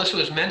 as Elisa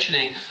was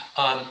mentioning,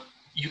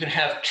 you can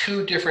have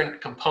two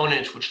different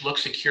components which look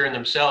secure in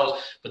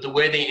themselves, but the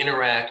way they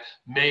interact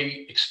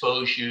may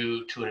expose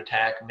you to an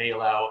attack, may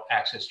allow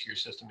access to your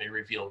system, may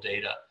reveal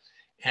data.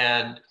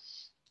 And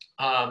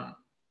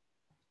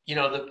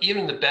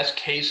even the best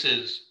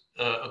cases,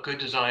 a good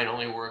design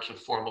only works with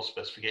formal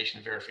specification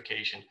and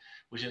verification,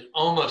 which is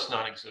almost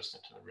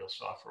non-existent in the real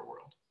software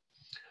world.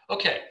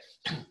 Okay,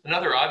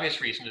 another obvious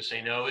reason to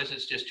say no is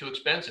it's just too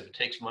expensive. It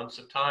takes months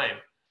of time.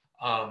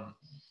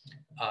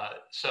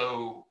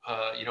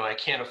 I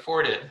can't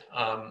afford it.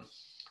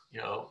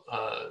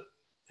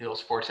 The old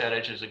sports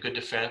adage is a good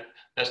defense,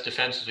 best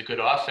defense is a good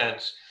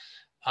offense.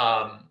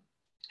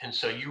 And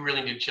so you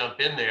really need to jump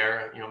in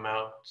there.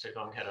 Mao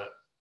Zedong had a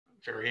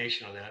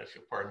variation on that, if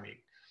you'll pardon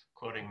me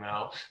quoting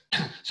Mao.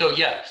 So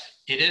yeah,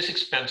 it is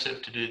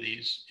expensive to do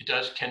these. It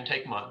can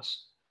take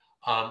months.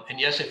 And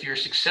yes, if you're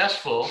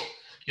successful,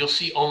 you'll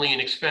see only an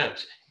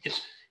expense.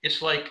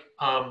 It's like,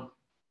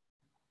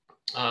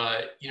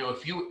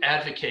 if you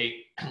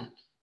advocate,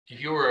 if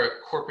you were a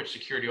corporate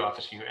security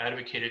officer and you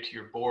advocated to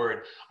your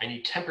board, I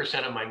need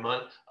 10%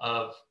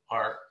 of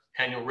our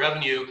annual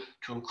revenue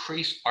to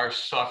increase our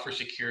software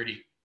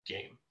security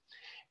game.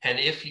 And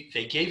if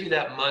they gave you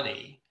that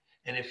money,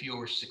 and if you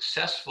were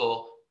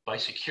successful by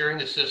securing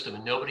the system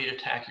and nobody would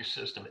attack your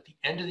system, at the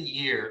end of the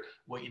year,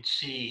 what you'd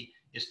see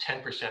is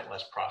 10%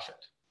 less profit.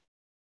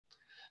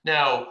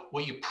 Now,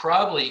 what you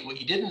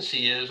didn't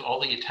see is all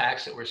the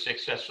attacks that were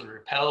successfully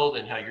repelled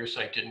and how your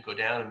site didn't go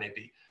down and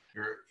maybe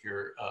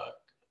your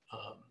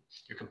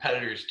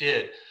competitors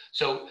did.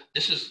 So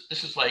this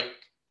is like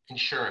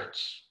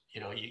insurance.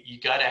 You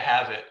got to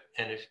have it,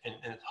 and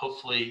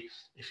hopefully,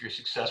 if you're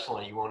successful,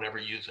 and you won't ever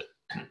use it.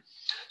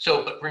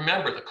 So, but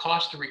remember, the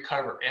cost to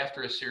recover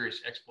after a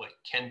serious exploit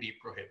can be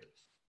prohibitive,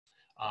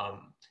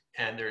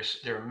 and there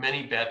are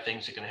many bad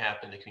things that can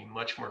happen that can be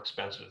much more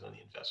expensive than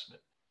the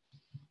investment.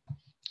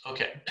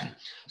 Okay,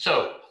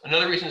 so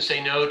another reason to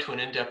say no to an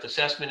in-depth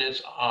assessment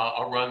is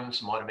I'll run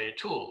some automated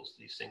tools.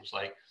 These things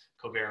like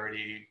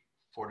Coverity,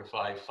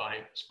 Fortify,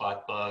 Find,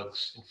 Spot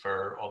Bugs,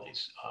 Infer, all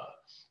these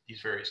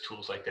various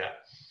tools like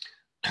that.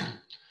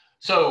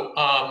 So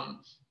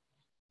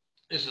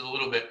this is a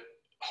little bit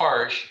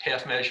harsh.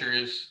 Half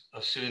measures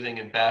of soothing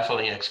and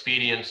baffling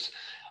expedients.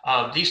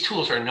 These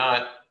tools are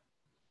not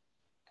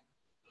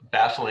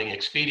baffling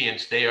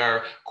expedients. They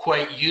are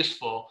quite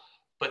useful,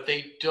 but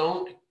they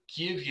don't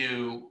give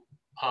you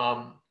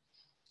the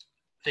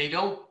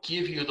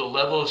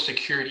level of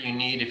security you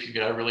need if you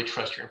gotta really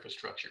trust your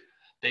infrastructure.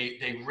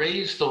 They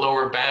raise the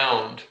lower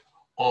bound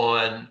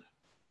on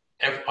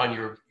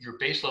your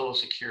base level of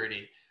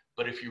security,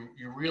 but if you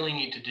really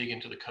need to dig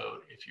into the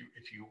code, if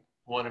you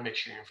want to make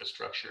sure your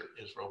infrastructure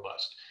is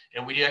robust.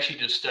 And we actually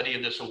did a study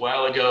of this a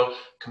while ago,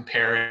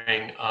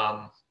 comparing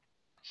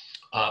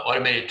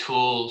automated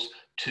tools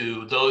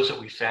to those that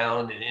we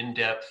found in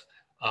in-depth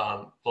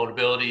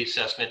vulnerability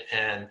assessment,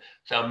 and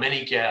found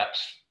many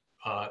gaps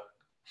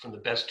from the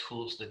best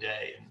tools of the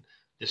day. And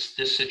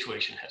this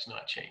situation has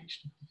not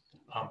changed.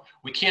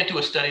 We can't do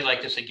a study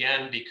like this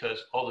again because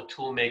all the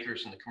tool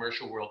makers in the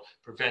commercial world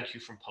prevent you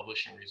from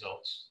publishing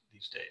results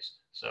these days.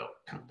 So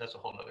that's a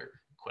whole other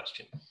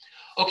question.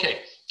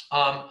 Okay,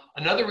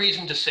 another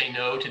reason to say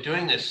no to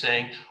doing this,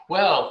 saying,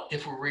 well,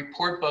 if we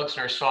report bugs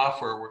in our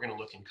software, we're going to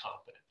look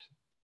incompetent.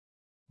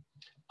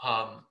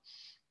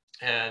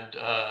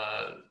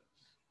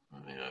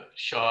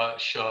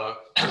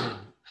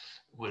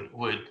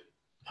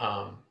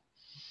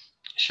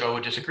 Shaw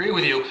would disagree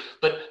with you,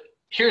 but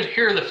here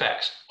are the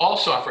facts. All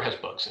software has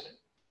bugs in it.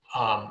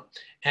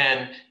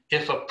 And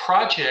if a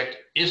project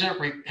isn't,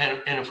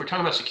 and if we're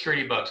talking about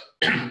security bugs,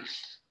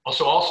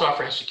 also all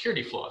software has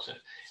security flaws in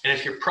it. And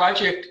if your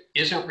project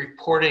isn't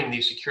reporting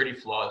these security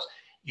flaws,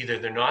 either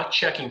they're not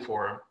checking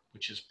for them,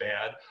 which is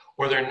bad,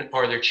 or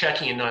they're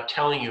checking and not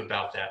telling you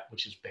about that,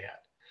 which is bad.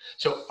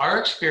 So our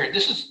experience,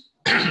 this is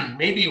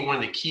maybe one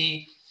of the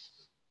key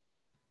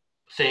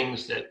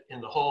things that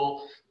in the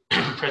whole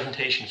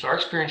presentation. So our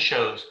experience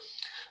shows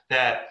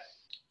that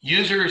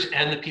users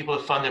and the people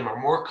that fund them are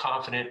more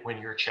confident when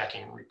you're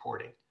checking and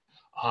reporting.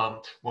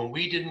 When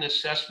we did an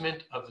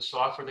assessment of the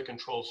software that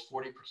controls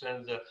 40%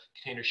 of the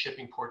container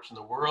shipping ports in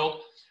the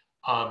world,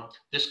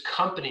 this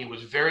company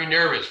was very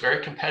nervous,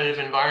 very competitive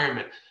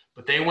environment,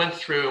 but they went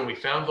through and we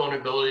found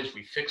vulnerabilities,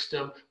 we fixed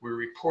them, we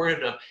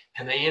reported them,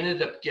 and they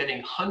ended up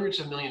getting hundreds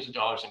of millions of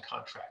dollars in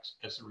contracts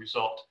as a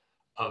result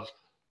of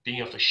being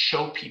able to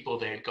show people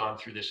they had gone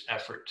through this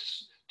effort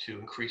to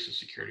increase the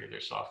security of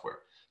their software.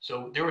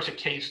 So there was a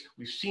case,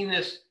 we've seen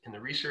this in the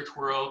research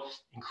world,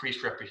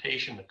 increased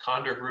reputation, the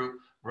Condor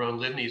Group, Ron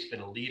Livney has been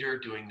a leader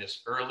doing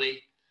this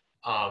early.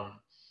 And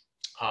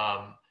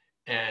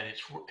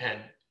it's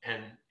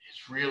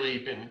really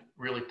been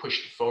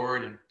pushed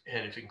forward and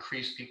it's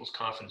increased people's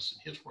confidence in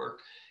his work.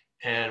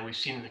 And we've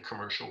seen it in the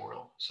commercial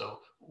world. So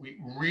we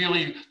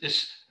really,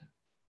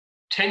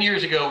 10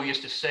 years ago, we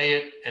used to say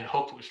it and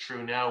hope it was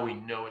true. Now we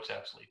know it's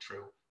absolutely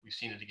true. We've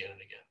seen it again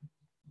and again.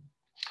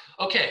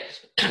 Okay,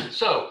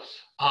 so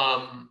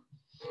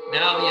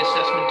now the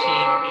assessment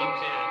team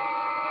beams in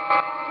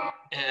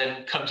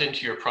and comes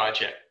into your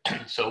project.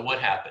 So what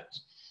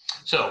happens?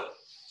 So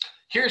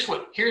here's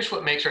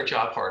what makes our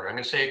job harder. I'm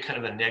going to say it kind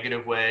of a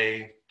negative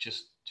way,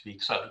 just to be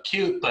slightly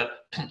cute,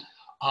 but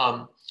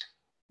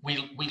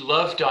we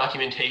love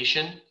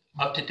documentation.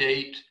 Up to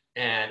date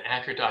and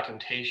accurate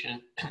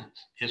documentation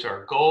is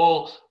our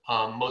goal.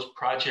 Most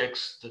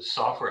projects, the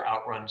software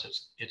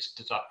outruns its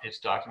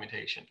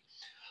documentation.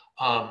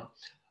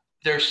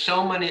 There's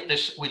so many.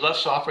 We love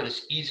software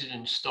that's easy to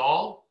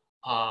install,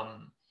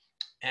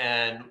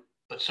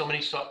 but so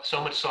much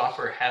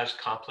software has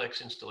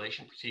complex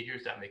installation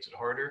procedures that makes it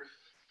harder.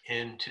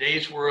 In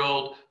today's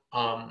world,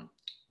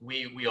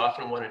 we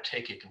often want to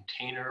take a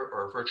container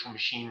or a virtual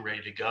machine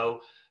ready to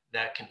go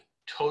that can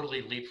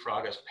totally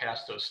leapfrog us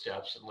past those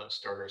steps and let us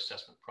start our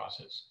assessment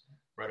process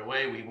right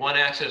away. We want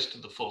access to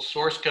the full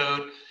source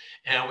code,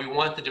 and we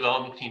want the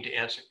development team to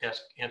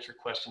answer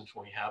questions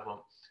when we have them.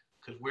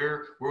 Because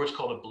we're what's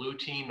called a blue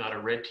team, not a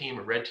red team.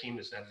 A red team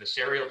is an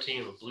adversarial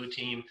team. A blue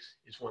team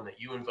is one that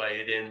you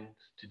invited in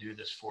to do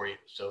this for you.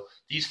 So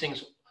these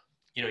things,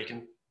 you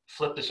can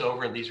flip this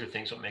over, and these are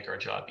things that make our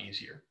job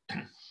easier.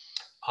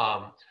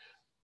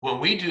 When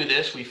we do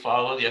this, we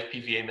follow the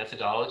FPVA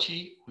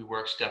methodology. We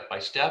work step by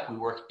step. We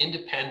work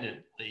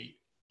independently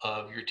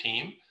of your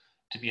team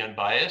to be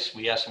unbiased.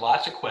 We ask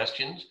lots of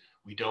questions.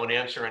 We don't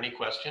answer any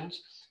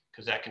questions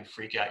because that can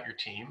freak out your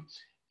team.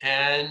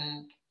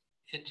 And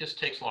it just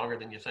takes longer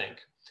than you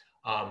think.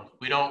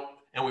 We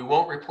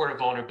won't report a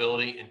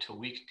vulnerability until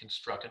we can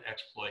construct an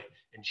exploit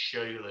and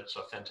show you that it's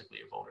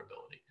authentically a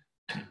vulnerability.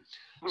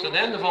 So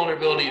then the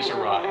vulnerabilities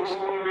arise.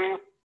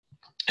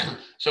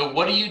 So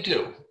what do you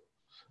do?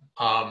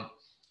 How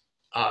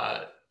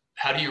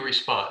do you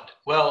respond?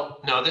 Well,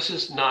 no, this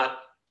is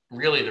not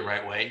really the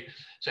right way.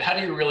 So how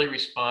do you really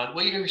respond?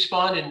 Well, you can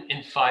respond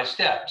in 5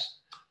 steps.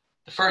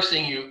 The first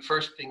thing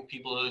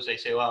people do is they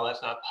say, well,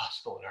 that's not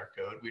possible in our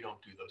code. We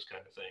don't do those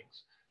kind of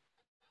things.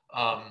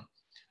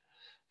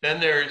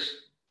 Then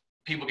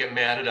people get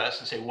mad at us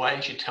and say, why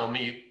didn't you tell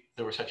me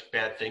there were such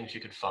bad things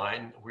you could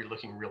find? We're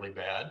looking really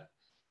bad.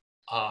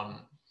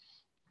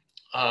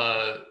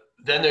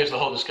 Then there's the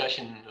whole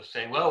discussion of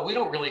saying, well, we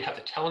don't really have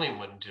to tell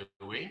anyone, do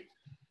we?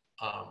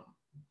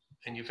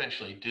 And you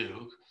eventually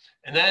do.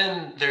 And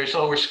then there's,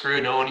 oh, we're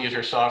screwed. No one uses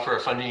our software.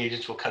 Our funding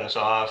agents will cut us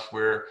off.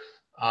 We're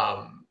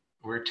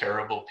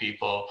terrible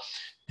people.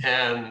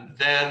 And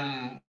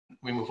then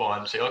we move on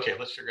and say, okay,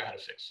 let's figure out how to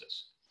fix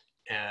this.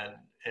 And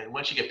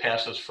once you get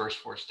past those first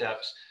 4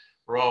 steps,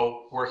 we're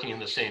all working in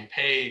the same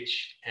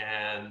page,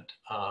 and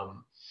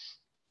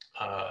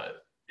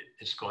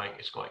it's going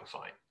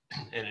fine.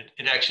 And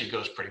it actually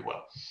goes pretty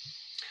well.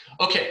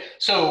 Okay,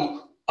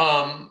 so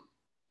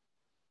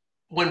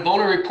when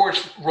vulnerability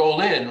reports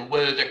roll in,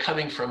 whether they're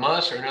coming from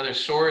us or another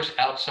source,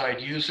 outside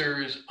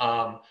users,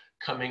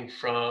 coming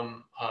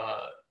from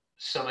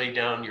somebody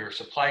down your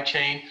supply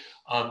chain,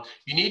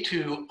 you need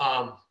to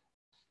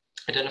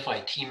identify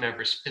a team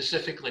member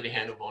specifically to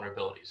handle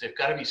vulnerabilities. They've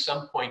got to be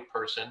some point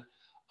person.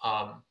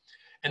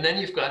 And then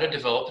you've got to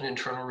develop an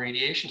internal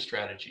remediation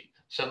strategy.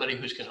 Somebody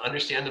who's going to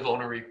understand the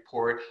vulnerability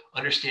report,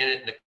 understand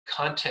it in the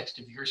context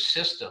of your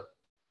system,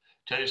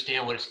 to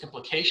understand what its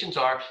implications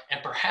are.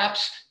 And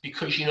perhaps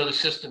because you know the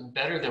system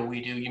better than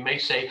we do, you may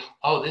say,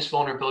 oh, this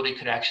vulnerability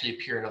could actually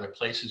appear in other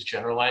places,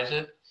 generalize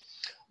it.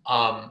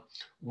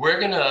 We're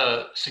going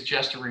to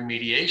suggest a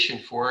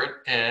remediation for it,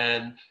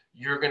 and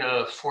you're going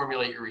to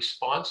formulate your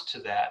response to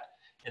that.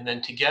 And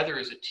then together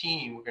as a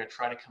team, we're going to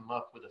try to come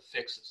up with a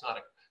fix that's not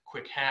a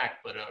quick hack,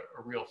 but a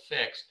real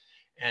fix.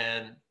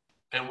 And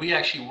we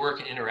actually work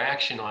in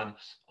interaction on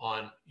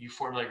you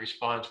formulate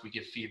response, we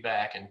give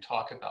feedback and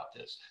talk about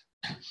this.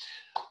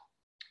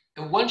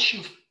 And once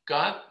you've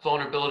got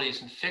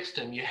vulnerabilities and fixed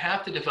them, you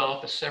have to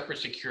develop a separate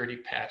security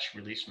patch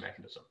release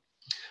mechanism.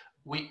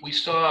 We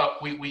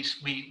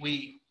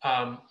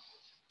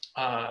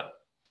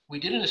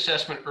did an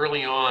assessment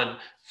early on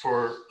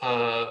for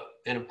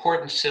an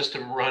important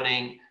system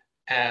running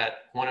at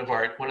one of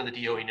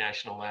the DOE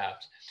national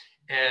labs,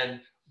 and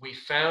we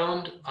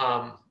found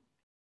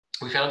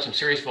some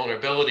serious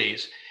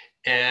vulnerabilities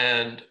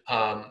and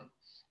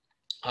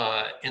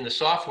in the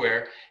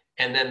software.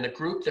 And then the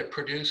group that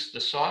produced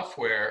the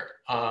software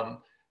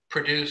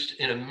produced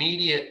an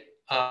immediate,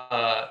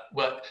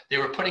 they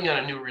were putting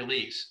out a new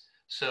release.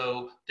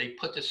 So they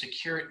put the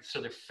security,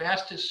 so the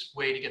fastest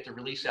way to get the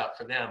release out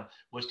for them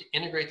was to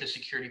integrate the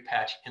security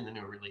patch in the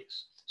new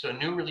release. So a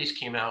new release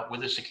came out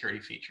with the security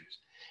features.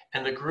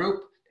 And the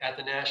group at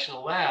the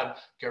national lab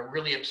got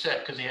really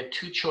upset because they had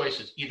two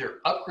choices: either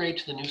upgrade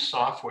to the new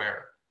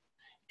software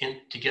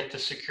to get the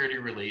security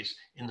release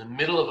in the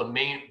middle of a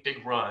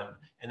big run,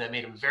 and that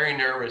made them very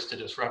nervous to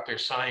disrupt their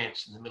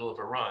science in the middle of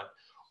a run,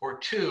 or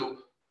two,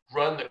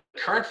 run the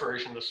current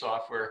version of the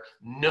software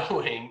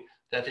knowing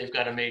that they've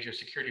got a major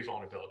security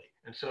vulnerability.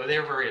 And so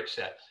they're very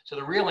upset. So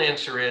the real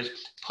answer is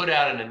put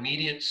out an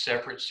immediate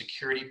separate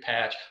security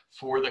patch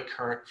for the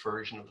current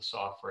version of the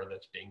software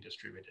that's being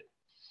distributed.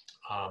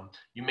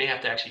 You may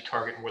have to actually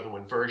target more than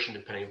one version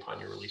depending upon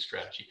your release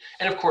strategy.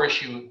 And of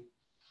course, you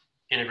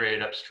integrate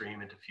it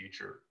upstream into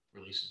future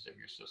releases of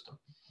your system.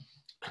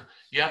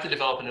 You have to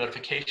develop a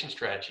notification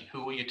strategy.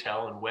 Who will you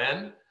tell and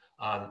when?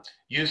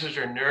 Users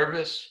are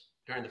nervous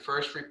during the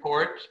first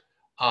report,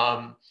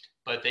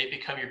 but they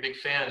become your big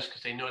fans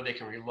because they know they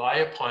can rely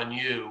upon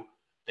you,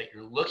 that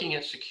you're looking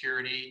at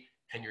security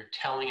and you're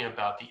telling them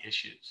about the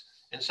issues.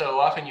 And so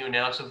often you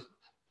announce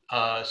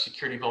a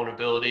security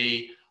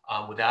vulnerability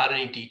without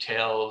any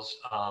details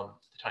the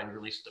time you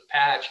release the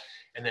patch,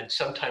 and then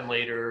sometime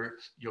later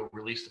you'll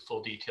release the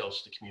full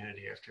details to the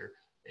community after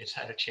it's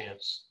had a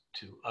chance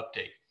to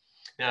update.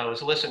 Now,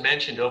 as Elisa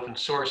mentioned, open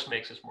source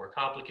makes this more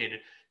complicated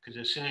because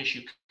as soon as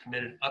you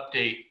commit an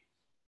update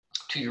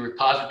to your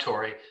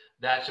repository,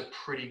 that's a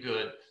pretty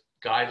good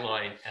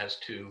guideline as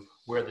to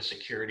where the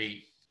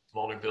security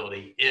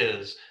vulnerability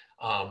is.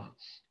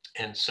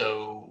 And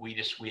so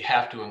we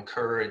have to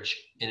encourage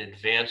in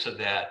advance of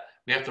that.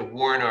 We have to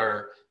warn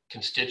our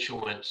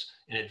constituents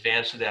in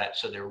advance of that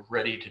so they're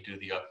ready to do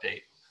the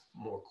update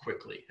more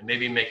quickly, and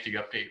maybe make the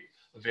update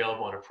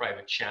available on a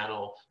private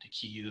channel to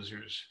key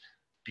users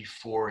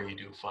before you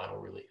do final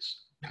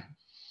release.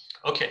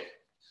 Okay,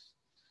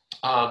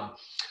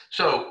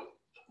 so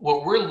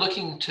what we're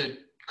looking to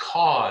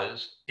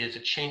cause is a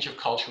change of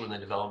culture within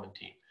the development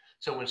team.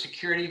 So when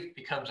security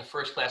becomes a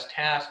first-class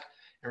task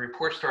and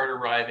reports start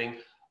arriving,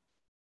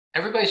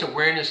 everybody's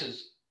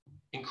awareness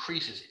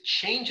increases. It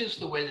changes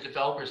the way the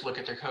developers look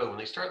at their code. When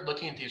they start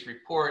looking at these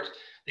reports,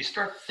 they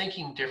start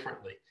thinking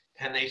differently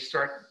and they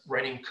start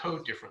writing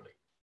code differently.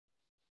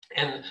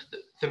 And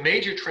the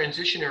major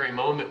transitionary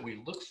moment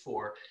we look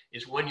for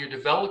is when your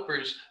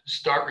developers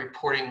start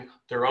reporting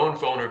their own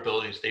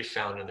vulnerabilities they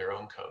found in their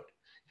own code.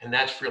 And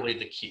that's really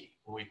the key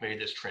when we've made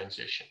this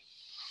transition.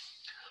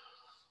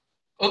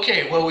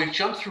 Okay, well, we've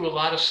jumped through a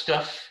lot of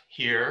stuff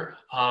here.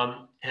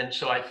 And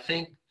so I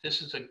think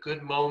this is a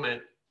good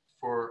moment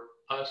for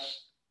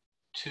us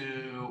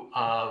to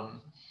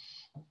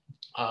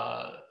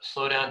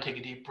slow down, take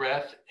a deep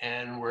breath,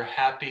 and we're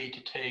happy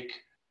to take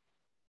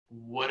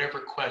whatever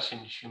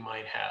questions you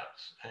might have.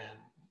 And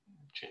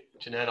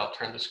Jeanette, I'll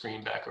turn the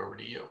screen back over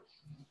to you.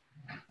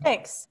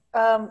 Thanks.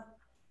 Well,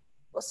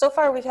 so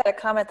far we've had a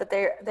comment that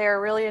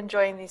they're really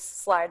enjoying these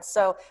slides.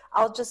 So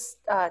I'll just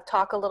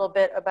talk a little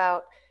bit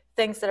about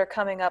things that are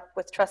coming up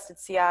with Trusted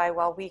CI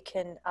while we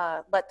can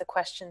let the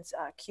questions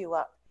queue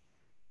up.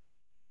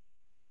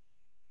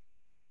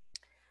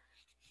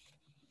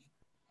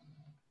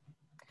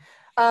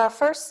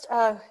 First,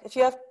 if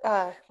you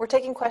have, we're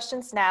taking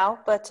questions now,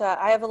 but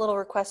I have a little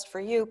request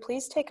for you.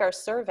 Please take our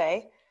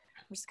survey.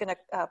 I'm just going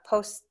to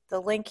post the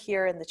link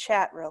here in the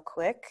chat real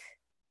quick.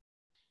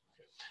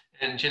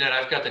 And Jeanette,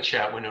 I've got the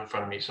chat window in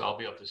front of me, so I'll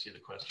be able to see the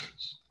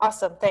questions.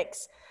 Awesome,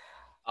 thanks.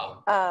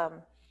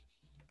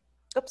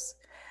 Oops.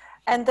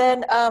 And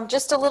then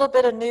just a little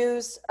bit of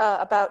news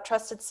about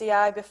Trusted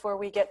CI before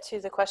we get to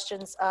the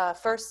questions.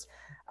 First,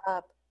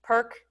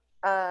 PERC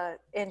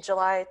in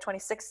July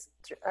 26th,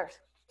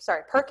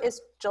 sorry, PERC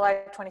is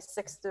July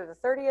 26th through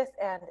the 30th,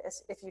 and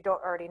if you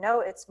don't already know,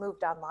 it's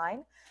moved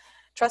online.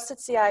 Trusted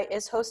CI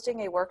is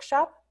hosting a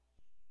workshop,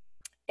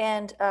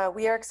 and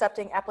we are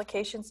accepting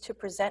applications to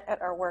present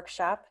at our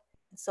workshop.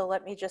 So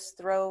let me just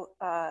throw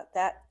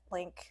that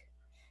link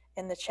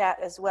in the chat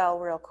as well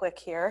real quick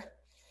here.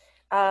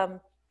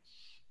 The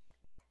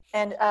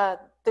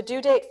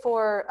due date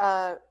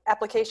for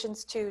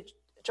applications to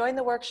join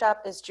the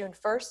workshop is June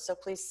 1st, so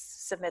please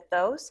submit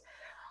those.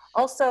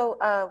 Also,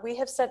 we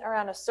have sent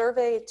around a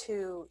survey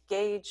to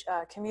gauge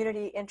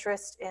community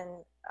interest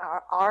in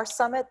our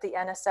summit, the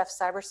NSF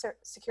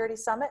Cybersecurity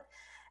Summit,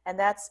 and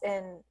that's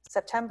in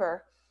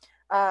September.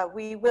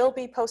 We will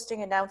be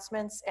posting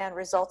announcements and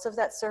results of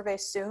that survey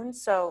soon,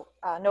 so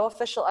no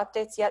official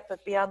updates yet,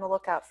 but be on the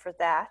lookout for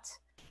that.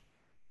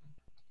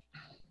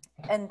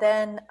 And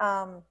then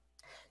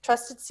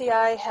Trusted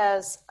CI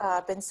has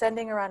been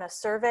sending around a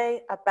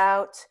survey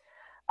about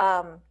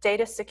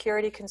data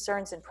security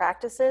concerns and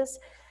practices.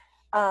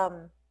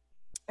 And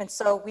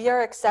so we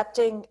are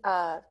accepting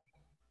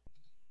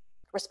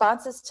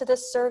responses to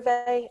this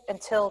survey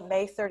until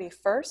May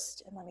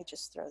 31st. And let me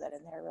just throw that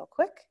in there real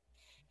quick.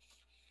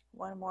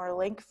 One more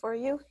link for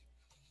you.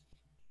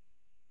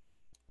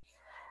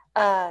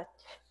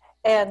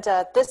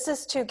 This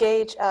is to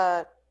gauge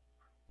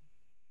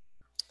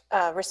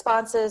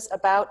responses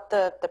about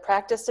the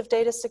practice of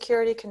data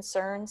security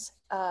concerns.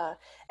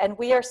 And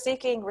we are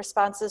seeking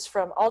responses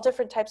from all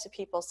different types of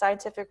people,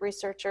 scientific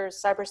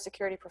researchers,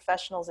 cybersecurity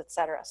professionals, et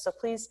cetera. So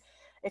please,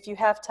 if you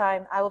have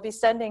time, I will be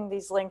sending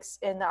these links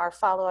in our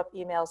follow-up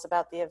emails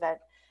about the event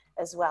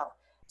as well.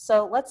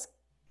 So let's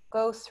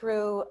go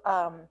through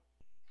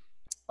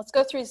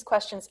these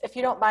questions. If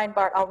you don't mind,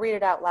 Bart, I'll read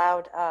it out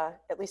loud,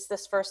 at least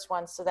this first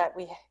one, so that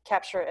we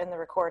capture it in the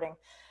recording.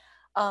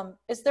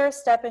 Is there a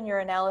step in your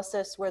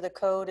analysis where the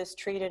code is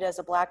treated as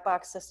a black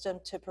box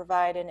system to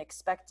provide an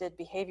expected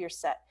behavior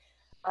set?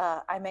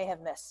 I may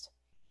have missed.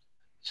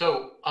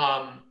 So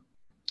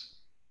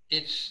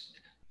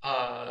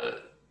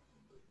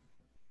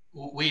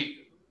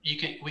we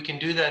can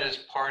do that as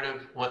part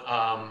of what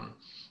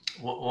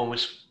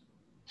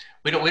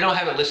we don't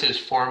have it listed as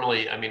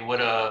formally. I mean,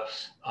 what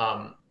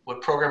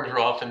programmers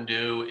will often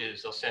do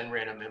is they'll send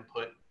random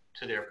input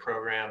to their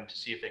program to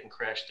see if they can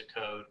crash the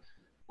code,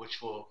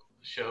 which will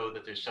show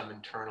that there's some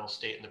internal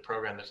state in the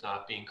program that's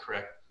not being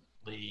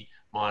correctly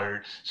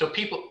monitored. So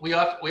we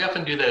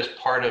often do that as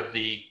part of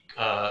the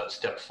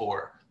step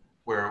 4,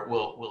 where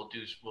we'll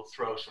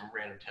throw some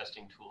random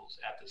testing tools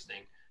at this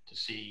thing to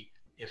see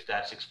if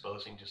that's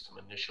exposing just some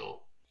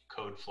initial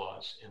code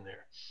flaws in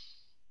there.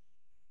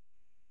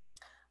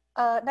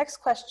 Next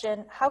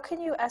question, how can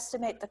you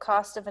estimate the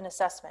cost of an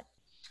assessment?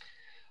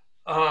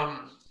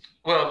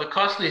 Well, the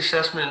cost of the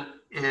assessment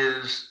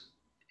is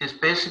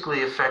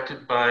basically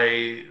affected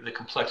by the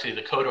complexity of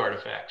the code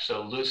artifact.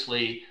 So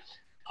loosely,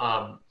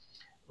 how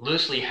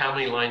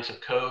many lines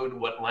of code,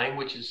 what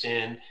language it's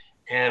in,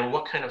 and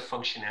what kind of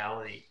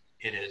functionality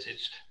it is.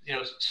 It's, you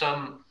know,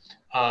 some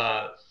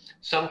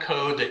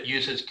code that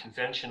uses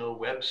conventional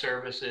web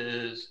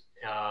services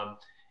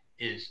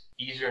is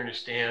easier to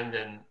understand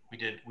than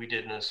we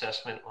did an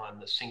assessment on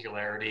the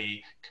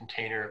Singularity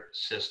container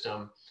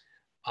system,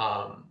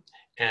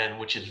 and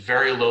which is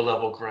very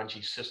low-level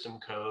grungy system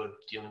code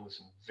dealing with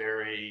some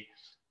very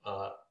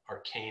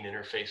arcane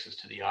interfaces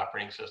to the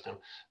operating system.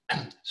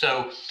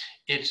 So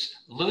it's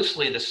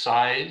loosely the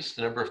size,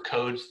 the number of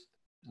codes,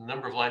 the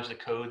number of lines of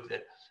code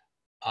that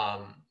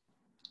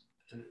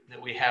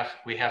that we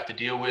have to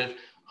deal with.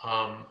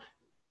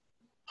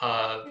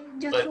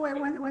 Just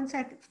one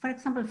sec. For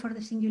example, for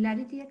the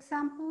Singularity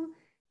example,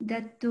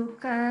 that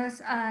took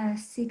us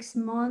 6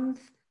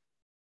 months.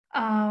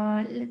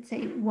 Let's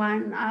say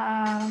one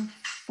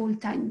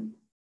full-time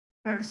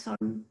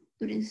person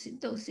during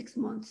those 6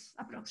 months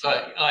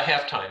approximately.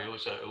 Half time. It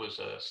was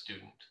a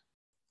student.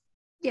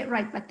 Yeah,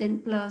 right. But then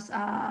plus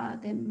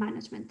the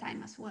management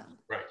time as well.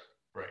 Right.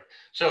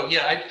 So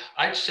yeah,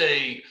 I'd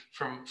say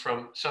from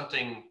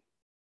something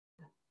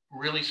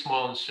really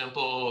small and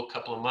simple, a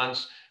couple of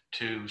months,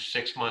 to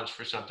 6 months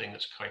for something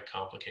that's quite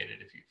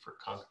complicated for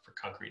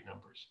concrete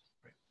numbers.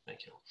 Right.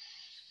 Thank you.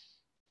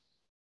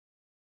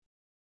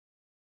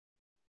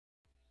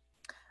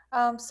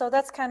 So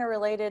that's kind of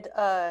related.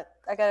 I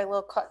got a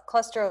little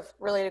cluster of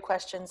related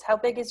questions. How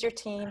big is your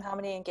team? How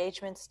many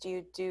engagements do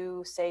you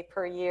do, say,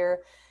 per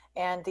year?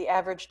 And the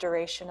average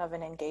duration of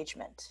an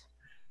engagement?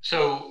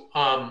 So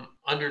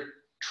under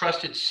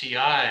Trusted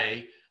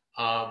CI,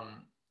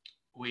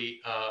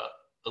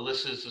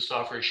 Elisa is the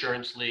software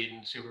assurance lead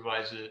and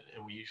supervises it,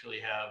 and we usually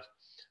have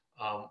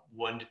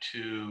 1 to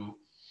 2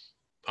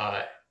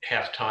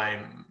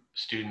 half-time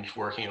students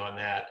working on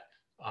that.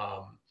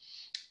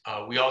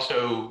 We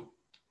also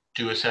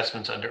do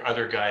assessments under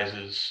other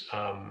guises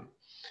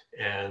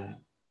and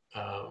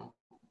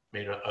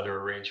made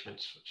other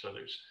arrangements. So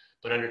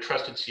but under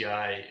Trusted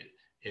CI,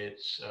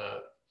 it's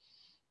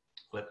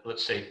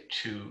let's say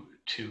two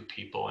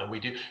people, and we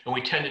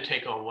tend to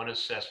take on 1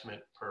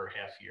 assessment per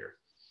half year,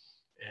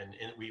 and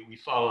we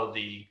follow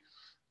the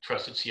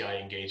Trusted CI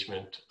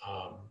engagement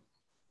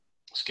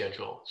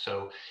schedule.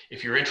 So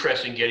if you're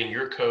interested in getting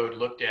your code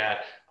looked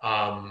at,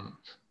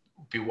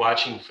 be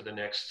watching for the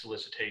next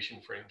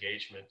solicitation for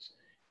engagements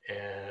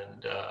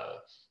and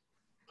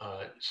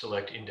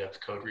select in-depth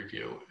code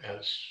review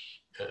as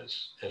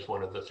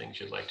one of the things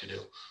you'd like to do.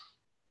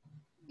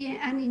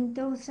 Yeah, and in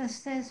those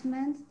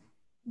assessments,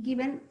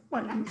 given,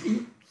 well,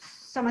 in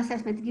some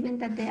assessments, given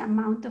that the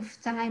amount of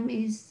time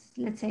is,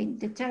 let's say,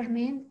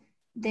 determined,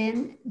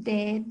 then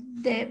the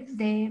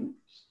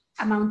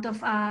amount of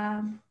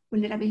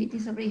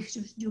vulnerabilities or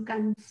issues you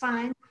can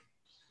find,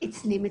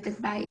 it's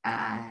limited by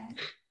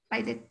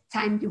the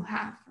time you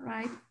have,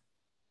 right?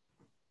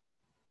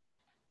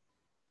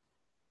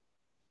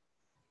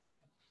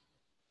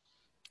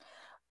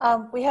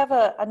 We have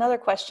another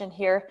question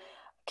here.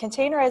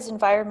 Containerized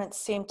environments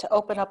seem to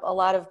open up a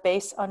lot of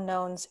base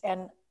unknowns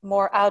and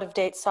more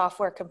out-of-date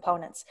software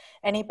components.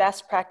 Any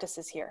best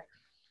practices here?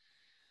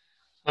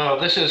 Oh,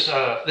 this is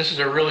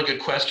a really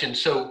good question.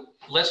 So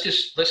let's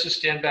just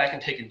stand back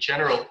and take in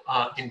general.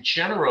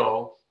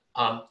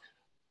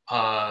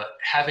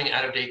 Having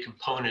out-of-date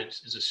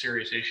components is a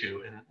serious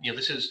issue, and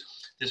this is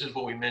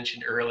what we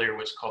mentioned earlier.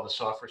 What's called the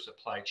software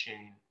supply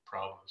chain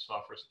problem,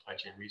 software supply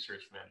chain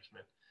research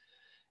management,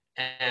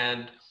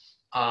 and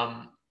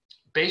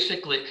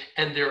basically,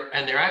 and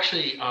they're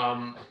actually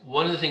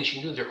one of the things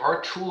you do. There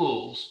are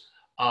tools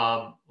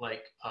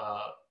like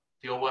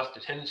the OAuth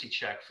dependency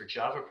check for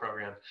Java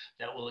program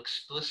that will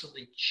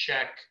explicitly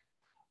check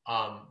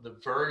the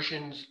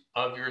versions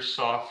of your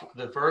software,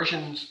 the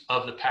versions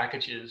of the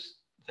packages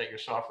that your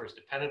software is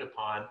dependent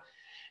upon,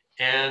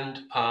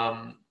 and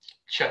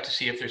check to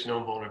see if there's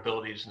known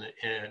vulnerabilities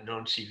in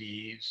known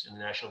CVEs in the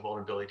National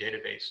Vulnerability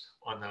Database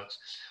on those.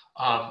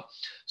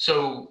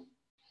 So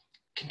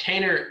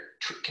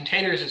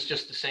containers is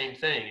just the same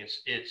thing.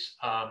 It's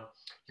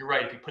you're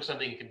right. If you put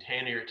something in a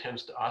container, it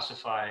tends to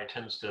ossify, it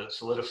tends to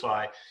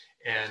solidify,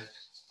 and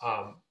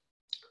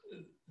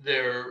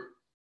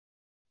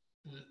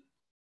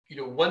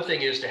one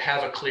thing is to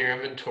have a clear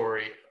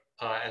inventory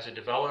as a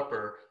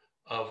developer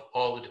of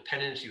all the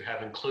dependencies you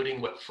have,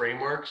 including what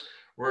frameworks.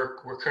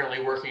 We're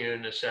currently working on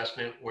an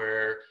assessment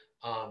where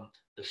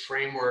the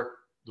framework,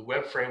 the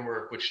web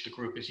framework, which the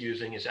group is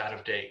using, is out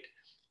of date,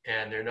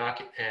 and they're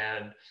not,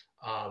 and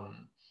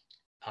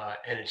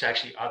it's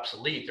actually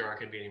obsolete. There aren't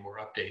going to be any more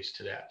updates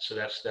to that. So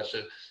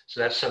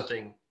that's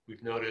something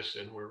we've noticed,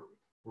 and we're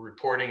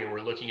reporting, and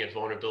we're looking at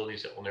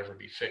vulnerabilities that will never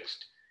be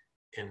fixed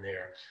in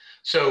there.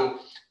 So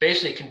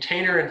basically,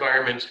 container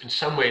environments in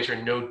some ways are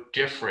no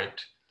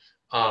different,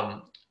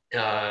 and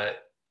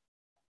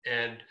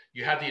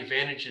you have the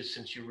advantages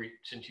since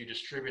you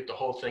distribute the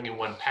whole thing in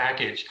one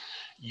package.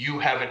 You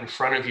have it in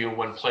front of you in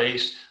one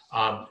place.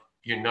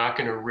 You're not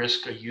going to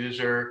risk a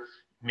user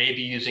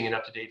maybe using an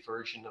up-to-date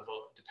version of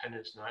a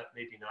dependence,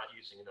 maybe not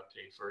using an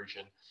up-to-date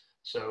version.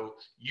 So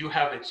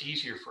it's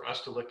easier for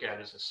us to look at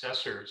as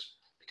assessors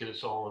because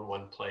it's all in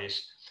one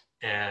place.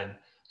 And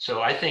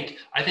so I think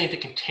the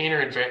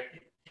container is an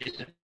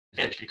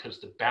advantage because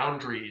the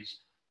boundaries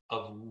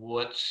of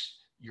what's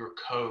your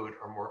code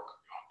are more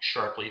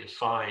sharply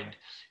defined,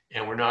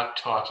 and we're not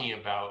talking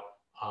about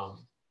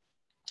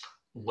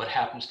what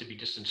happens to be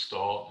just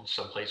installed in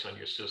some place on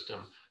your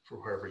system for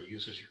whoever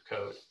uses your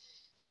code.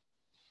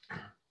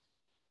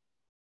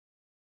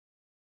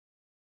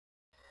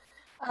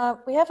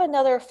 We have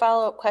another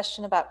follow-up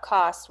question about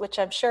costs, which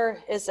I'm sure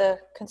is a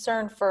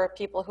concern for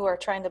people who are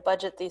trying to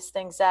budget these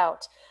things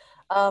out.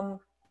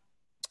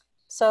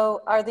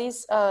 So are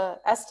these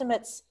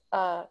estimates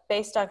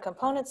based on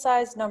component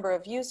size, number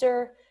of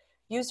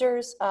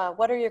users?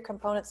 What are your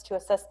components to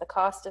assess the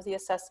cost of the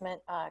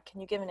assessment?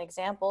 Can you give an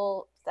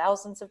example?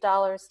 Thousands of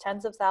dollars,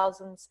 tens of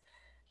thousands?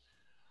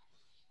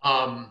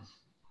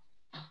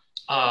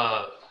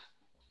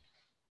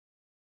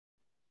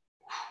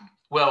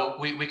 Well,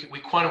 we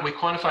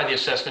quantify the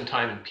assessment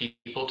time in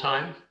people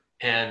time,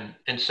 and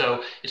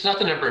so it's not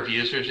the number of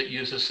users that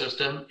use the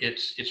system.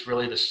 It's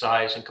really the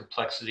size and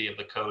complexity of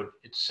the code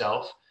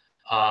itself.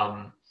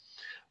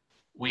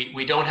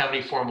 We don't have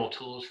any formal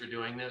tools for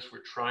doing this.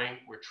 We're trying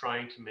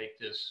to make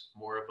this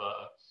more of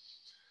a.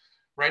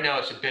 Right now,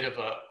 it's a bit of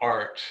an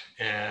art,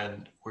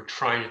 and we're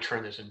trying to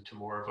turn this into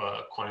more of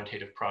a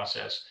quantitative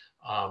process.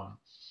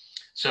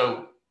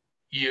 So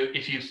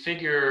if you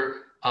figure.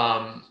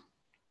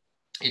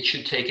 It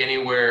should take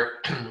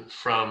anywhere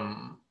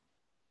from,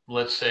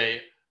 let's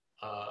say,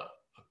 a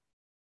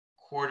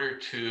quarter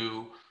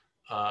to,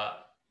 a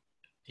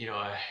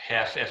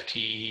half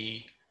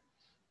FTE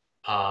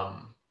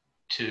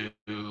to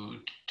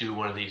do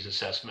one of these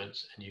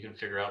assessments, and you can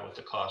figure out what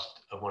the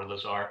cost of one of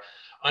those are.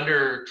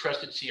 Under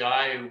Trusted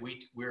CI,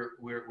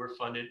 we're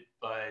funded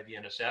by the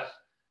NSF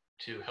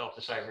to help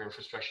the cyber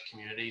infrastructure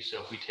community.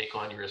 So if we take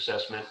on your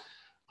assessment,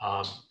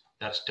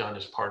 that's done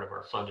as part of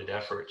our funded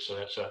effort. So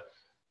that's a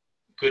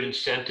good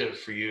incentive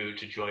for you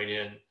to join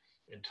in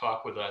and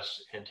talk with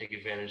us and take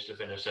advantage of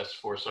NSF's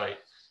foresight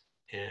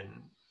in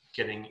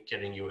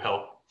getting you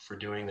help for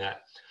doing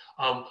that.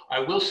 I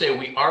will say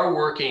we are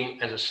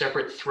working as a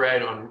separate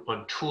thread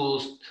on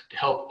tools to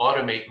help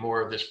automate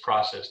more of this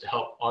process, to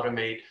help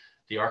automate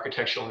the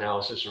architectural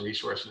analysis and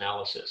resource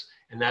analysis.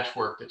 And that's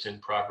work that's in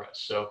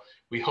progress. So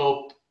we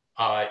hope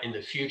in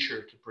the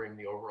future to bring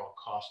the overall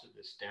cost of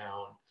this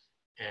down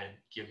and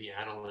give the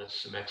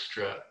analysts some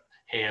extra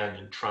hand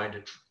in trying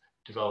to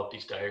develop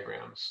these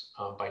diagrams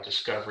by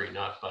discovery,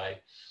 not by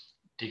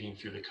digging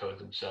through the code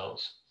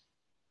themselves.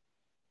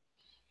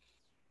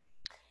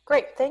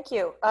 Great, thank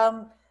you.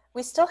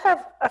 We still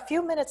have a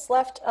few minutes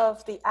left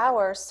of the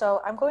hour,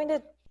 so I'm going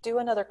to do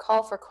another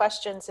call for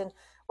questions. And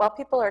while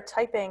people are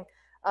typing,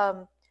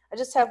 I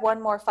just have one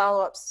more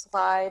follow-up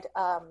slide.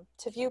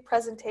 To view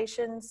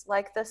presentations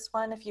like this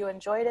one, if you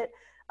enjoyed it,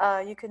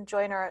 you can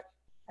join our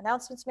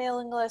announcements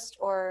mailing list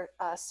or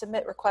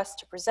submit requests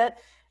to present.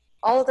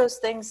 All of those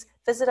things,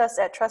 visit us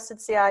at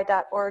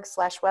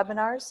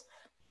trustedci.org/webinars.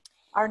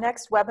 Our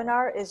next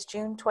webinar is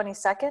June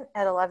 22nd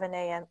at 11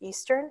 a.m.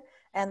 Eastern,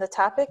 and the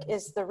topic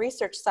is the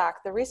Research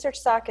SOC. The Research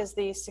SOC is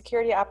the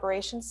Security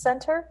Operations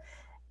Center,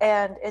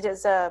 and it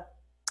is a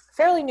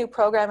fairly new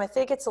program. I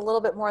think it's a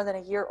little bit more than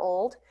a year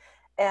old.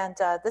 And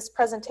this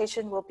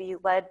presentation will be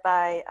led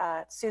by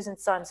Susan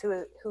Sons,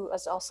 who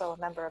is also a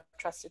member of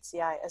Trusted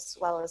CI, as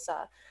well as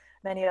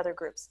many other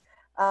groups.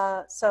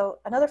 So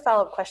another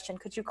follow-up question,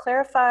 could you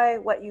clarify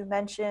what you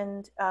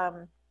mentioned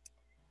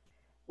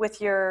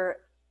with your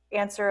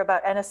answer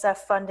about NSF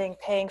funding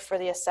paying for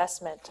the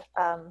assessment?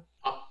 Go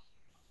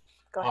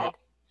ahead.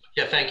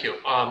 Yeah, thank you.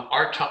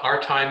 Our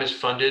time is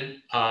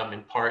funded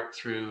in part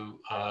through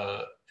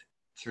the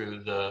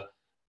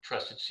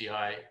Trusted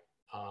CI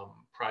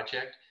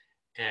project.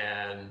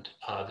 And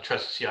the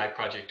Trusted CI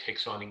project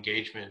takes on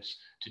engagements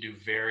to do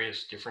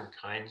various different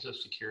kinds of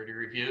security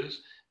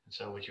reviews. And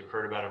so what you've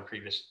heard about in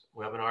previous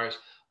webinars,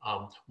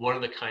 one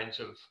of the kinds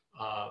of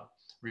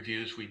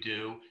reviews we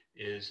do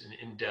is an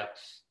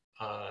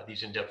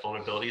these in-depth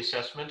vulnerability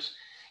assessments.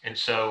 And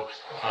so,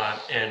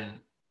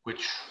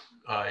 which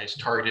is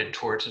targeted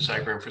towards the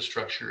cyber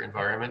infrastructure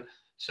environment.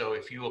 So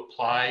if you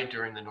apply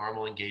during the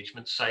normal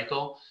engagement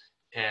cycle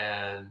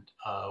and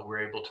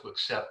we're able to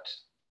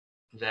accept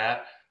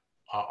that,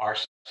 our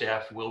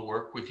staff will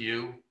work with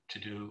you to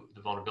do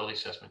the vulnerability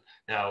assessment.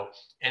 Now,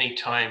 any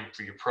time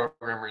for your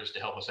programmers to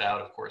help us out,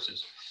 of course,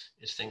 is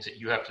things that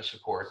you have to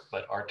support,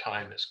 but our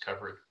time is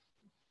covered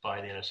by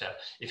the NSF.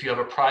 If you have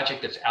a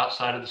project that's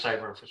outside of the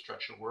cyber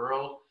infrastructure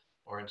world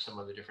or in some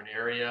other different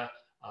area,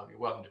 you're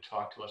welcome to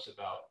talk to us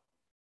about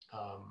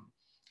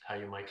how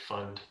you might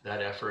fund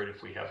that effort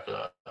if we have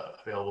the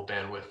available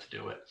bandwidth to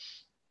do it.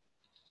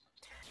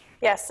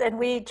 Yes, and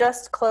we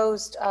just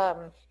closed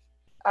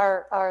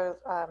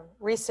our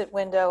recent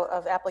window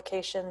of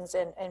applications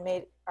and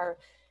are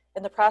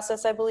in the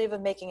process, I believe,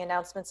 of making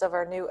announcements of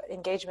our new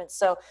engagements.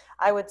 So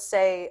I would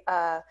say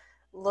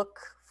look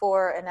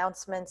for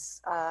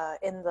announcements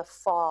in the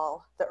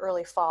fall, the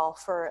early fall,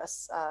 for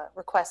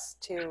requests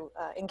to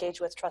engage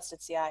with Trusted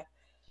CI.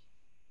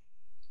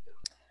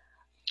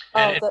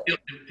 And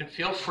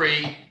feel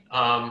free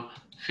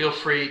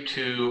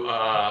to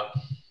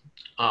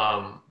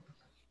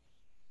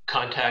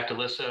contact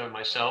Elisa or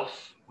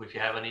myself if you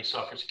have any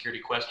software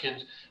security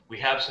questions. We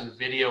have some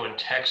video and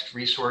text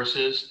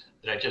resources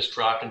that I just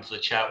dropped into the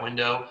chat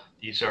window.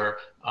 These are,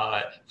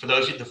 for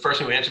those, the first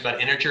thing we answer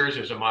about integers,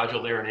 there's a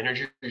module there on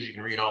integers. You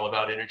can read all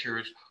about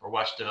integers or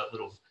watch the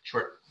little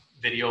short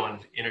video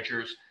on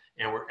integers.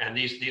 And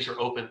these are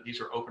open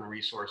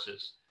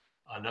resources,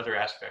 another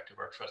aspect of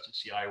our Trusted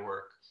CI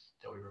work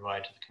that we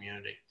provide to the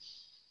community.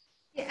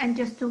 Yeah, and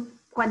just to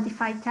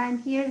quantify time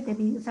here, the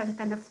videos are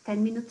kind of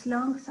 10 minutes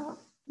long, so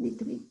need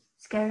to be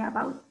scared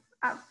about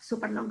a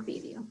super long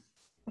video.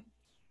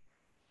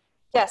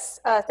 Yes,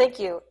 thank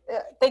you.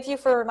 Thank you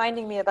for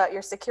reminding me about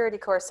your security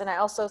course. And I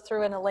also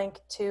threw in a link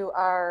to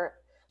our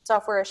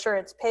software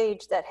assurance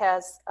page that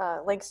has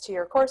links to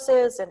your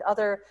courses and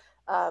other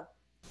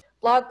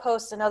blog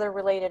posts and other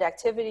related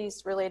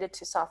activities related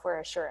to software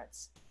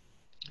assurance.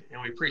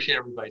 And we appreciate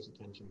everybody's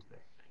attention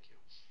today. Thank you.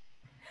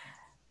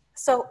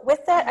 So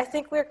with that, I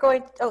think we're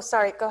going, oh,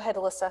 sorry, go ahead,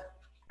 Elisa.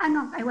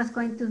 No, I was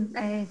going to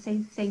say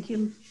thank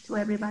you to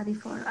everybody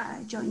for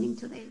joining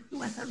today. It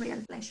was a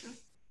real pleasure.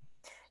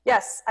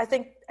 Yes, I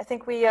think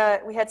we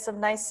had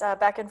some nice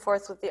back and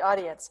forth with the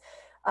audience.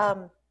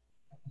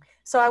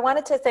 So I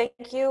wanted to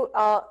thank you,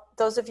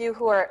 those of you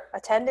who are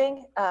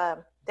attending.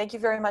 Thank you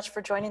very much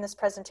for joining this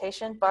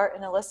presentation. Bart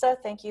and Elisa,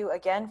 thank you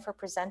again for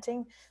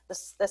presenting.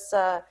 This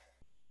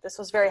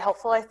was very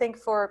helpful, I think,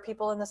 for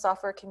people in the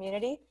software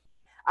community.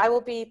 I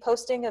will be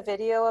posting a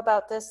video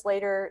about this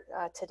later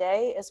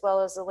today, as well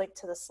as a link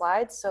to the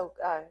slides. So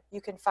you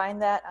can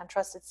find that on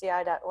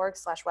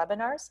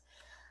trustedci.org/webinars.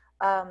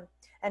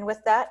 And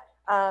with that,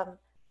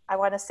 I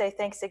want to say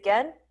thanks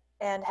again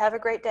and have a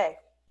great day.